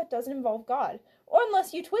explanation that doesn't involve God. Or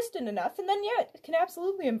unless you twist it enough, and then, yeah, it can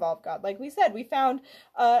absolutely involve God. Like we said, we found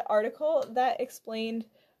an article that explained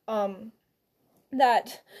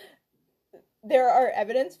that there are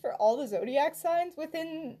evidence for all the zodiac signs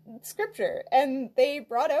within Scripture. And they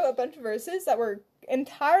brought out a bunch of verses that were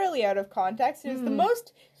entirely out of context. It was the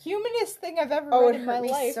most humanist thing I've ever read in my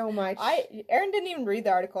life. Oh, it hurt me so much. Aaron didn't even read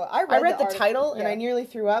the article. I read the title, and I nearly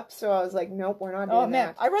threw up, so I was like, nope, we're not doing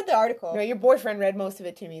that. I read the article. No, your boyfriend read most of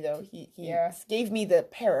it to me, though. He gave me the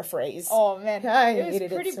paraphrase. Oh, man. I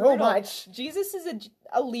hated it so much. Jesus is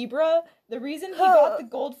a Libra. The reason he got the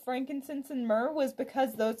gold, frankincense, and myrrh was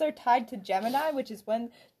because those are tied to Gemini, which is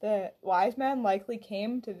when the wise man likely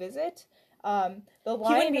came to visit. The he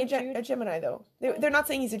wouldn't be a Gemini, though. They're not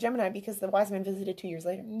saying he's a Gemini because the wise man visited 2 years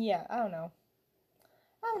later. Yeah, I don't know.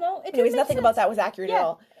 Anyways, nothing about that was accurate at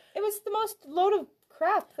all. It was the most load of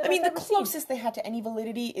crap that the closest they had to any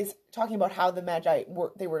validity is talking about how the Magi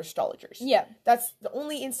were astrologers. Yeah. That's the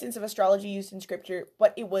only instance of astrology used in Scripture,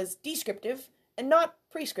 but it was descriptive and not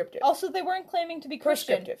prescriptive. Also, they weren't claiming to be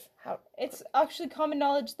Christian. Prescriptive. How? It's actually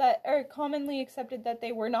commonly accepted that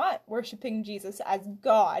they were not worshiping Jesus as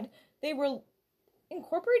God. They were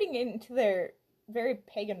incorporating it into their very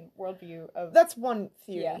pagan worldview of... That's one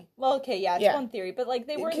theory. Yeah. Well, okay, yeah, it's one theory, but, like,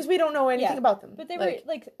 they were... Because we don't know anything about them. But they were,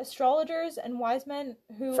 like, astrologers and wise men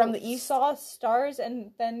who... From the East? Saw stars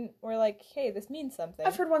and then were like, hey, this means something.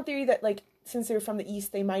 I've heard one theory that, like, since they were from the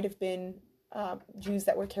East, they might have been Jews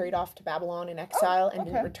that were carried off to Babylon in exile and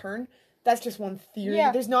didn't return. That's just one theory.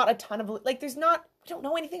 Yeah. There's not a ton of... Like, there's not... We don't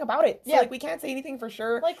know anything about it. So, like, we can't say anything for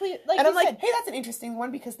sure. And I'm like, hey, that's an interesting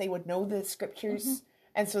one because they would know the Scriptures. Mm-hmm.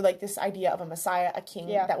 And so, like, this idea of a Messiah, a king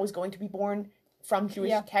that was going to be born from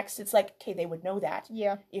Jewish texts, it's like, okay, they would know that.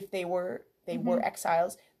 Yeah. If they were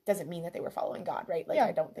exiles, doesn't mean that they were following God, right? Like,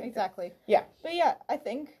 I don't think. Exactly. Yeah. But yeah, I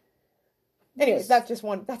think... Anyways, that's just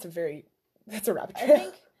one... That's a rabbit trail. I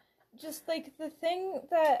think just, like, the thing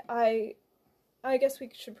that I guess we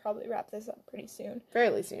should probably wrap this up pretty soon.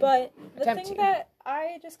 Fairly soon. But the thing that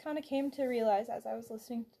I just kind of came to realize as I was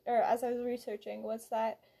as I was researching was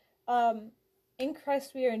that in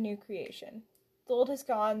Christ we are a new creation. The old has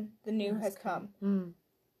gone, the new has come. Mm.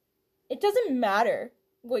 It doesn't matter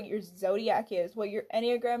what your zodiac is, what your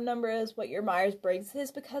Enneagram number is, what your Myers-Briggs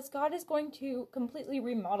is, because God is going to completely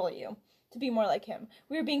remodel you to be more like Him.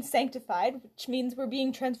 We are being sanctified, which means we're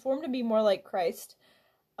being transformed to be more like Christ.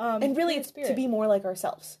 And really, it's to be more like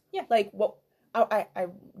ourselves. Yeah. Like, what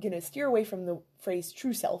I'm going to steer away from the phrase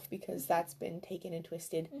true self because that's been taken and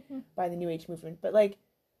twisted by the New Age movement. But, like,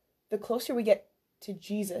 the closer we get to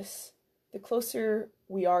Jesus, the closer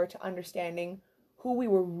we are to understanding who we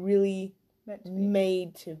were really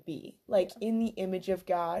made to be. Like, in the image of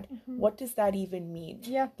God. What does that even mean?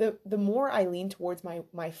 Yeah. The more I lean towards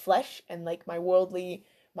my flesh and, like, my worldly...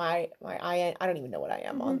 I don't even know what I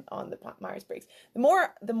am on the Myers-Briggs. The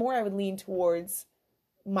more I would lean towards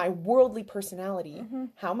my worldly personality,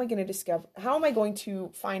 how am I going to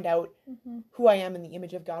find out who I am in the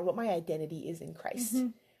image of God, what my identity is in Christ.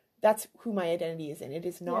 That's who my identity is in. It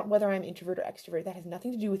is not whether I'm introvert or extrovert. That has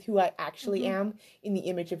nothing to do with who I actually am in the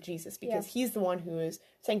image of Jesus, because He's the one who is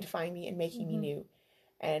sanctifying me and making me new.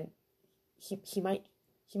 And he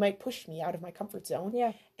might push me out of my comfort zone.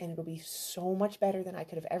 Yeah. And it'll be so much better than I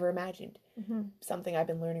could have ever imagined. Mm-hmm. Something I've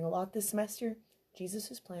been learning a lot this semester,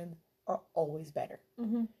 Jesus' plans are always better.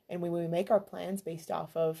 Mm-hmm. And when we make our plans based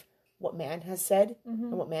off of what man has said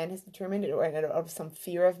and what man has determined, or out of some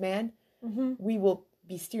fear of man, we will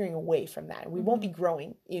be steering away from that. And we won't be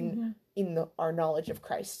growing in our knowledge of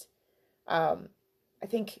Christ. I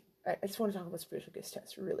think I just want to talk about spiritual gifts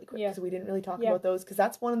tests really quick, because we didn't really talk about those, because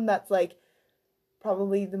that's one that's like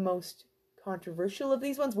probably the most controversial of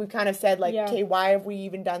these ones. We've kind of said like, okay, why have we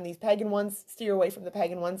even done these pagan ones? Steer away from the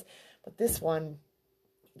pagan ones. But this one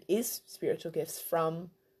is spiritual gifts from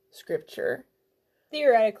Scripture.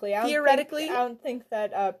 Theoretically, I don't think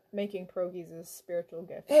that making pierogies is a spiritual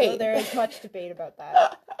gift. So there is much debate about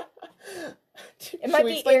that. Should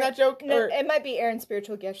we explain that joke? No, it might be Erin's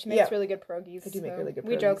spiritual gift. She makes really good pierogies. I do make really good pierogies.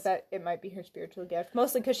 We joke that it might be her spiritual gift,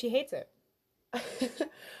 mostly because she hates it.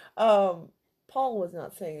 Paul was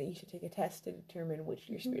not saying that you should take a test to determine which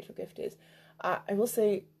your spiritual gift is. I will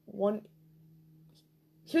say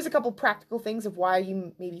here's a couple practical things of why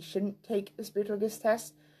you maybe shouldn't take a spiritual gifts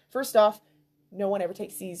test. First off, no one ever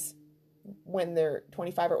takes these when they're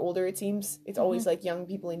 25 or older, it seems. It's always like young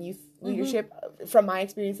people in youth leadership. From my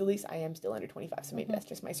experience, at least, I am still under 25, so maybe that's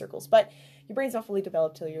just my circles. But your brain's not fully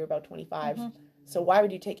developed till you're about 25. So why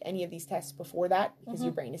would you take any of these tests before that? Because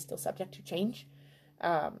your brain is still subject to change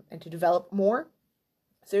and to develop more.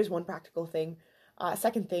 So there's one practical thing.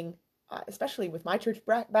 Second thing, especially with my church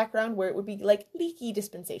background, where it would be like leaky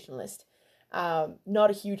dispensationalist, not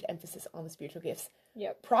a huge emphasis on the spiritual gifts.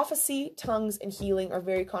 Yep. Prophecy, tongues, and healing are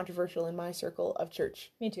very controversial in my circle of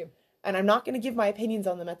church. Me too. And I'm not going to give my opinions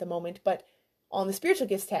on them at the moment, but on the spiritual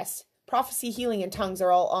gifts test, prophecy, healing, and tongues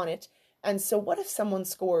are all on it. And so what if someone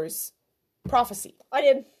scores prophecy? I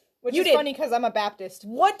did. Which is funny because I'm a Baptist.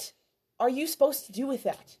 What are you supposed to do with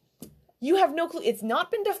that? You have no clue. It's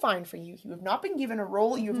not been defined for you. You have not been given a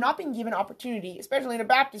role. You have not been given opportunity, especially in a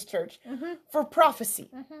Baptist church, for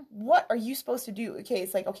prophecy. What are you supposed to do? Okay,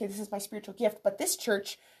 it's like, okay, this is my spiritual gift, but this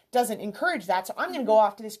church doesn't encourage that, so I'm going to go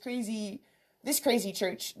off to this crazy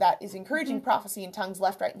church that is encouraging prophecy and tongues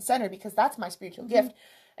left, right, and center, because that's my spiritual gift.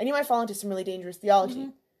 And you might fall into some really dangerous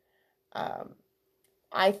theology. Does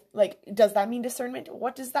that mean discernment?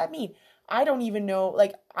 What does that mean? I don't even know,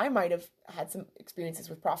 like, I might have had some experiences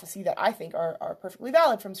with prophecy that I think are perfectly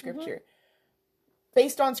valid from Scripture.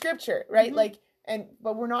 Based on Scripture, right?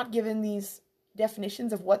 But we're not given these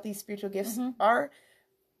definitions of what these spiritual gifts are,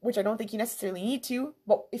 which I don't think you necessarily need to.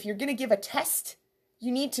 But if you're going to give a test,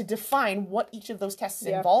 you need to define what each of those tests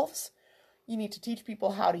involves. You need to teach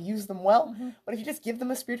people how to use them well. But if you just give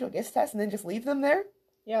them a spiritual gifts test and then just leave them there,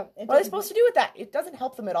 what are they supposed to do with that? It doesn't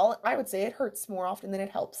help them at all. I would say it hurts more often than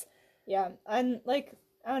it helps. Yeah, and like,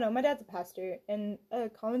 I don't know, my dad's a pastor, and a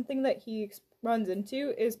common thing that he runs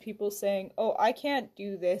into is people saying, oh, I can't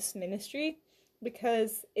do this ministry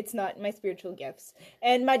because it's not my spiritual gifts.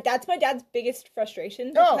 And that's my dad's biggest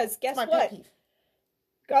frustration, because guess what?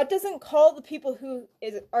 God doesn't call the people who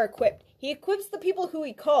are equipped. He equips the people who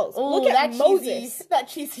he calls. Look at Moses. That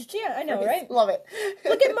cheesy. Yeah, I know, right? Love it.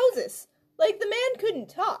 Look at Moses. Like, the man couldn't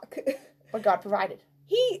talk. But God provided.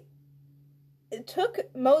 He took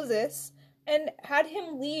Moses and had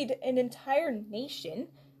him lead an entire nation.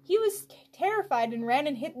 He was terrified and ran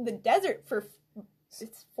and hid in the desert for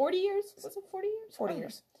 40 years? Was it 40 years? 40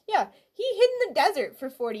 years. Yeah, he hid in the desert for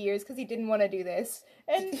 40 years because he didn't want to do this.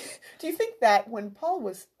 And do you think that when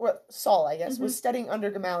Saul, I guess, was studying under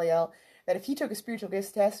Gamaliel, that if he took a spiritual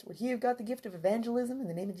gifts test, would he have got the gift of evangelism in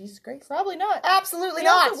the name of Jesus Christ? Probably not. Absolutely he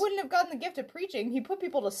not. He also wouldn't have gotten the gift of preaching. He put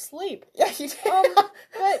people to sleep. Yeah, he did.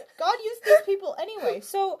 But God used these people anyway.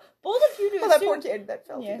 So bold of you to assume... that poor kid that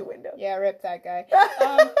fell through the window. Yeah, rip that guy.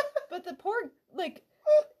 But the poor, like,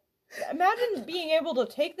 imagine being able to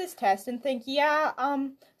take this test and think,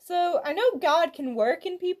 so I know God can work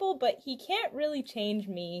in people, but he can't really change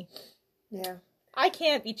me. Yeah. I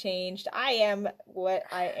can't be changed. I am what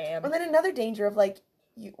I am. And then another danger of, like,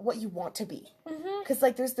 what you want to be. Because,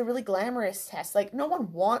 like, there's the really glamorous test. Like,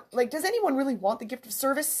 does anyone really want the gift of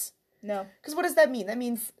service? No. Because what does that mean? That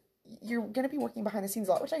means you're going to be working behind the scenes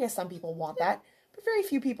a lot, which I guess some people want that. But very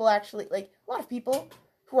few people actually, like, a lot of people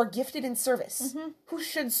who are gifted in service, who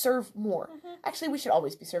should serve more. Actually, we should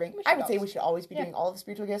always be serving. I would say we should always be doing all of the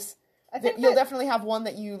spiritual gifts. I think you'll definitely have one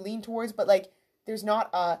that you lean towards, but, like, there's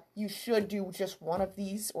not you should do just one of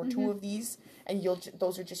these or two of these, and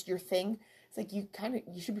those are just your thing. It's like you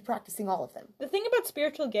should be practicing all of them. The thing about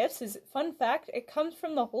spiritual gifts is, fun fact, it comes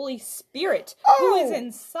from the Holy Spirit who is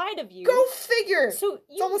inside of you. Go figure! So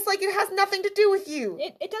it's almost like it has nothing to do with you.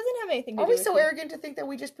 It doesn't have anything to do with you. Are we so arrogant to think that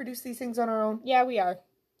we just produce these things on our own? Yeah, we are.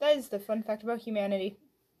 That is the fun fact about humanity.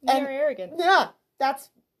 We And- are arrogant. Yeah, that's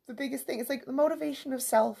the biggest thing. It's like the motivation of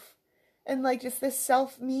self. And like just this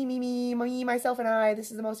self, me, myself, and I.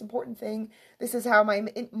 This is the most important thing. This is how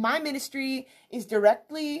my ministry is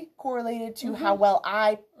directly correlated to how well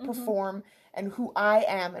I perform and who I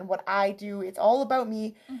am and what I do. It's all about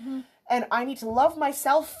me. And I need to love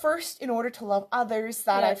myself first in order to love others.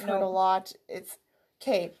 That I've heard a lot. It's,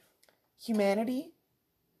 okay, humanity,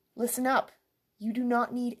 listen up. You do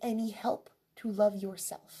not need any help to love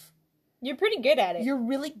yourself. You're pretty good at it. You're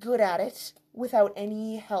really good at it without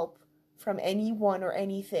any help from anyone or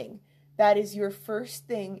anything. That is your first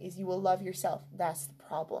thing, is you will love yourself. That's the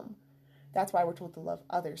problem. That's why we're told to love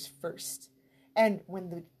others first. And when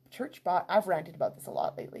the church body, I've ranted about this a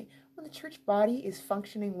lot lately, when the church body is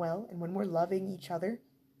functioning well and when we're loving each other,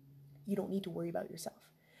 you don't need to worry about yourself.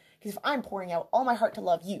 Because if I'm pouring out all my heart to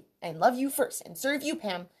love you and love you first and serve you,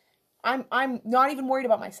 Pam, I'm not even worried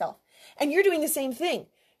about myself. And you're doing the same thing.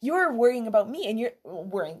 You're worrying about me, and you're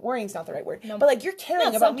worrying's not the right word. No. But like you're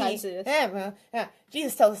caring about me.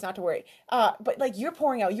 Jesus tells us not to worry. But like you're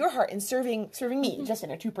pouring out your heart and serving me just in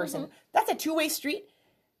a two-person. That's a two-way street.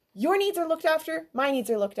 Your needs are looked after. My needs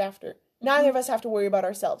are looked after. Neither of us have to worry about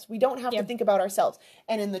ourselves. We don't have to think about ourselves.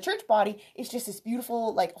 And in the church body, it's just this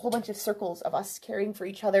beautiful, like, whole bunch of circles of us caring for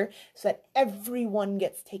each other so that everyone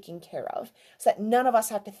gets taken care of. So that none of us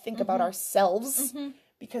have to think about ourselves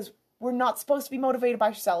because we're not supposed to be motivated by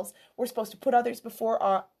ourselves. We're supposed to put others before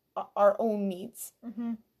our own needs.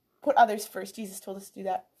 Put others first. Jesus told us to do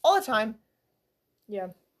that all the time. Yeah.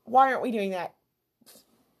 Why aren't we doing that?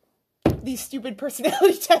 These stupid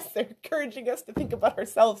personality tests are encouraging us to think about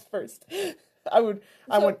ourselves first. I would.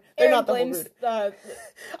 They're not the whole root.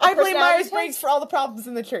 I blame Myers-Briggs for all the problems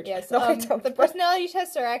in the church. Yes. No, I don't. The personality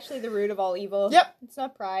tests are actually the root of all evil. Yep. It's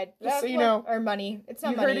not pride. Just so you know. Or money. It's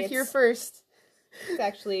not you money. You heard it here first. It's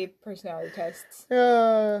actually personality tests.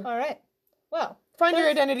 All right. Well. Find your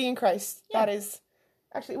identity in Christ. Yeah. That is...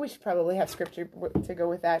 Actually, we should probably have scripture to go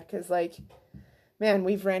with that, because, like... Man,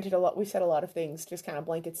 we've ranted a lot. We've said a lot of things, just kind of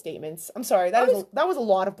blanket statements. I'm sorry, that was a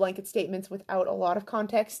lot of blanket statements without a lot of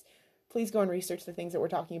context. Please go and research the things that we're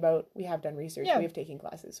talking about. We have done research. Yeah. We have taken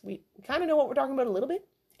classes. We kind of know what we're talking about a little bit,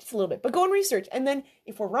 just a little bit. But go and research, and then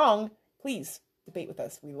if we're wrong, please debate with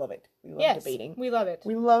us. We love it. We love debating. We love it.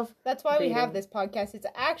 We love. That's why debating. We have this podcast. It's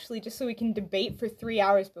actually just so we can debate for 3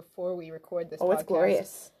 hours before we record this. podcast. It's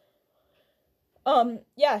glorious.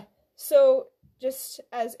 Yeah. So. Just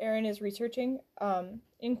as Erin is researching,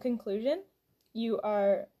 in conclusion, you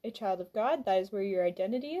are a child of God. That is where your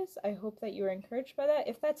identity is. I hope that you are encouraged by that.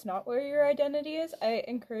 If that's not where your identity is, I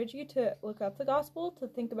encourage you to look up the gospel, to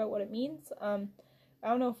think about what it means. I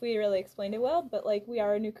don't know if we really explained it well, but, like, we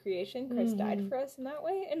are a new creation. Christ died for us in that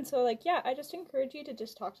way. And so, like, yeah, I just encourage you to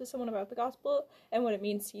just talk to someone about the gospel and what it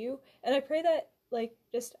means to you. And I pray that, like,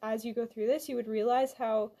 just as you go through this, you would realize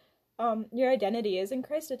how your identity is in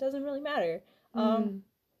Christ. It doesn't really matter.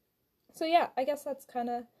 So yeah, I guess that's kind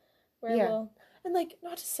of where we'll... And, like,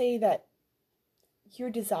 not to say that your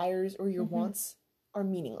desires or your wants are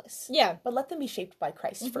meaningless. Yeah. But let them be shaped by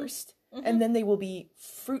Christ first. And then they will be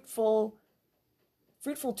fruitful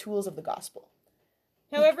tools of the gospel.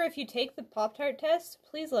 However, if you take the Pop-Tart test,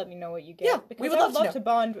 please let me know what you get. Yeah, because I would love to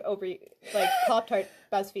bond over, like, Pop-Tart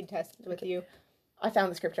BuzzFeed tests with you. I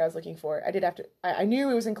found the scripture I was looking for. I knew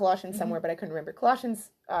it was in Colossians somewhere, but I couldn't remember.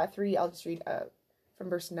 Colossians 3, I'll just read from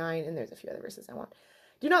verse 9, and there's a few other verses I want.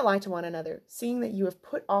 Do not lie to one another, seeing that you have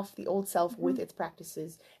put off the old self with its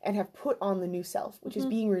practices, and have put on the new self, which is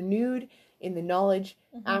being renewed in the knowledge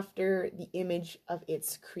after the image of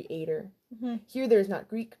its creator. Here there is not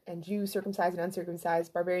Greek and Jew, circumcised and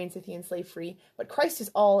uncircumcised, barbarian, Scythian, slave free, but Christ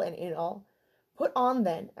is all and in all. Put on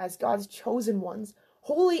then, as God's chosen ones,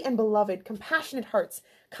 holy and beloved, compassionate hearts,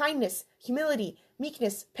 kindness, humility,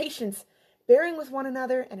 meekness, patience, bearing with one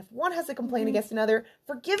another, and if one has a complaint against another,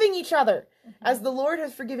 forgiving each other. As the Lord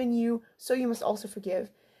has forgiven you, so you must also forgive.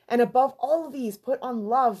 And above all of these, put on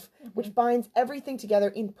love, which binds everything together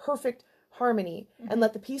in perfect harmony. And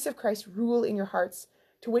let the peace of Christ rule in your hearts,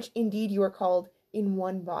 to which indeed you are called in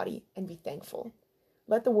one body, and be thankful.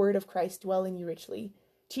 Let the word of Christ dwell in you richly,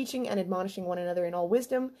 teaching and admonishing one another in all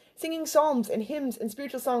wisdom, singing psalms and hymns and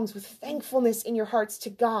spiritual songs with thankfulness in your hearts to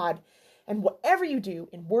God. And whatever you do,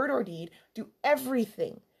 in word or deed, do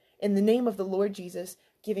everything in the name of the Lord Jesus,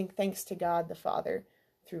 giving thanks to God the Father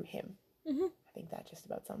through him. I think that just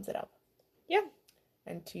about sums it up. Yeah.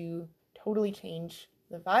 And to totally change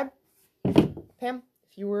the vibe, Pam,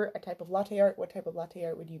 if you were a type of latte art, what type of latte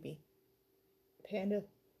art would you be? Panda.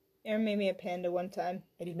 Erin made me a panda one time.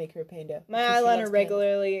 I did make her a panda. My eyeliner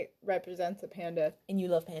regularly represents a panda. And you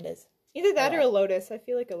love pandas. Either that or a lotus. I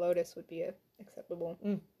feel like a lotus would be acceptable.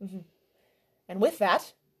 Mm-hmm. And with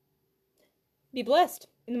that, be blessed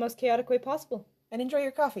in the most chaotic way possible. And enjoy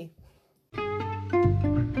your coffee.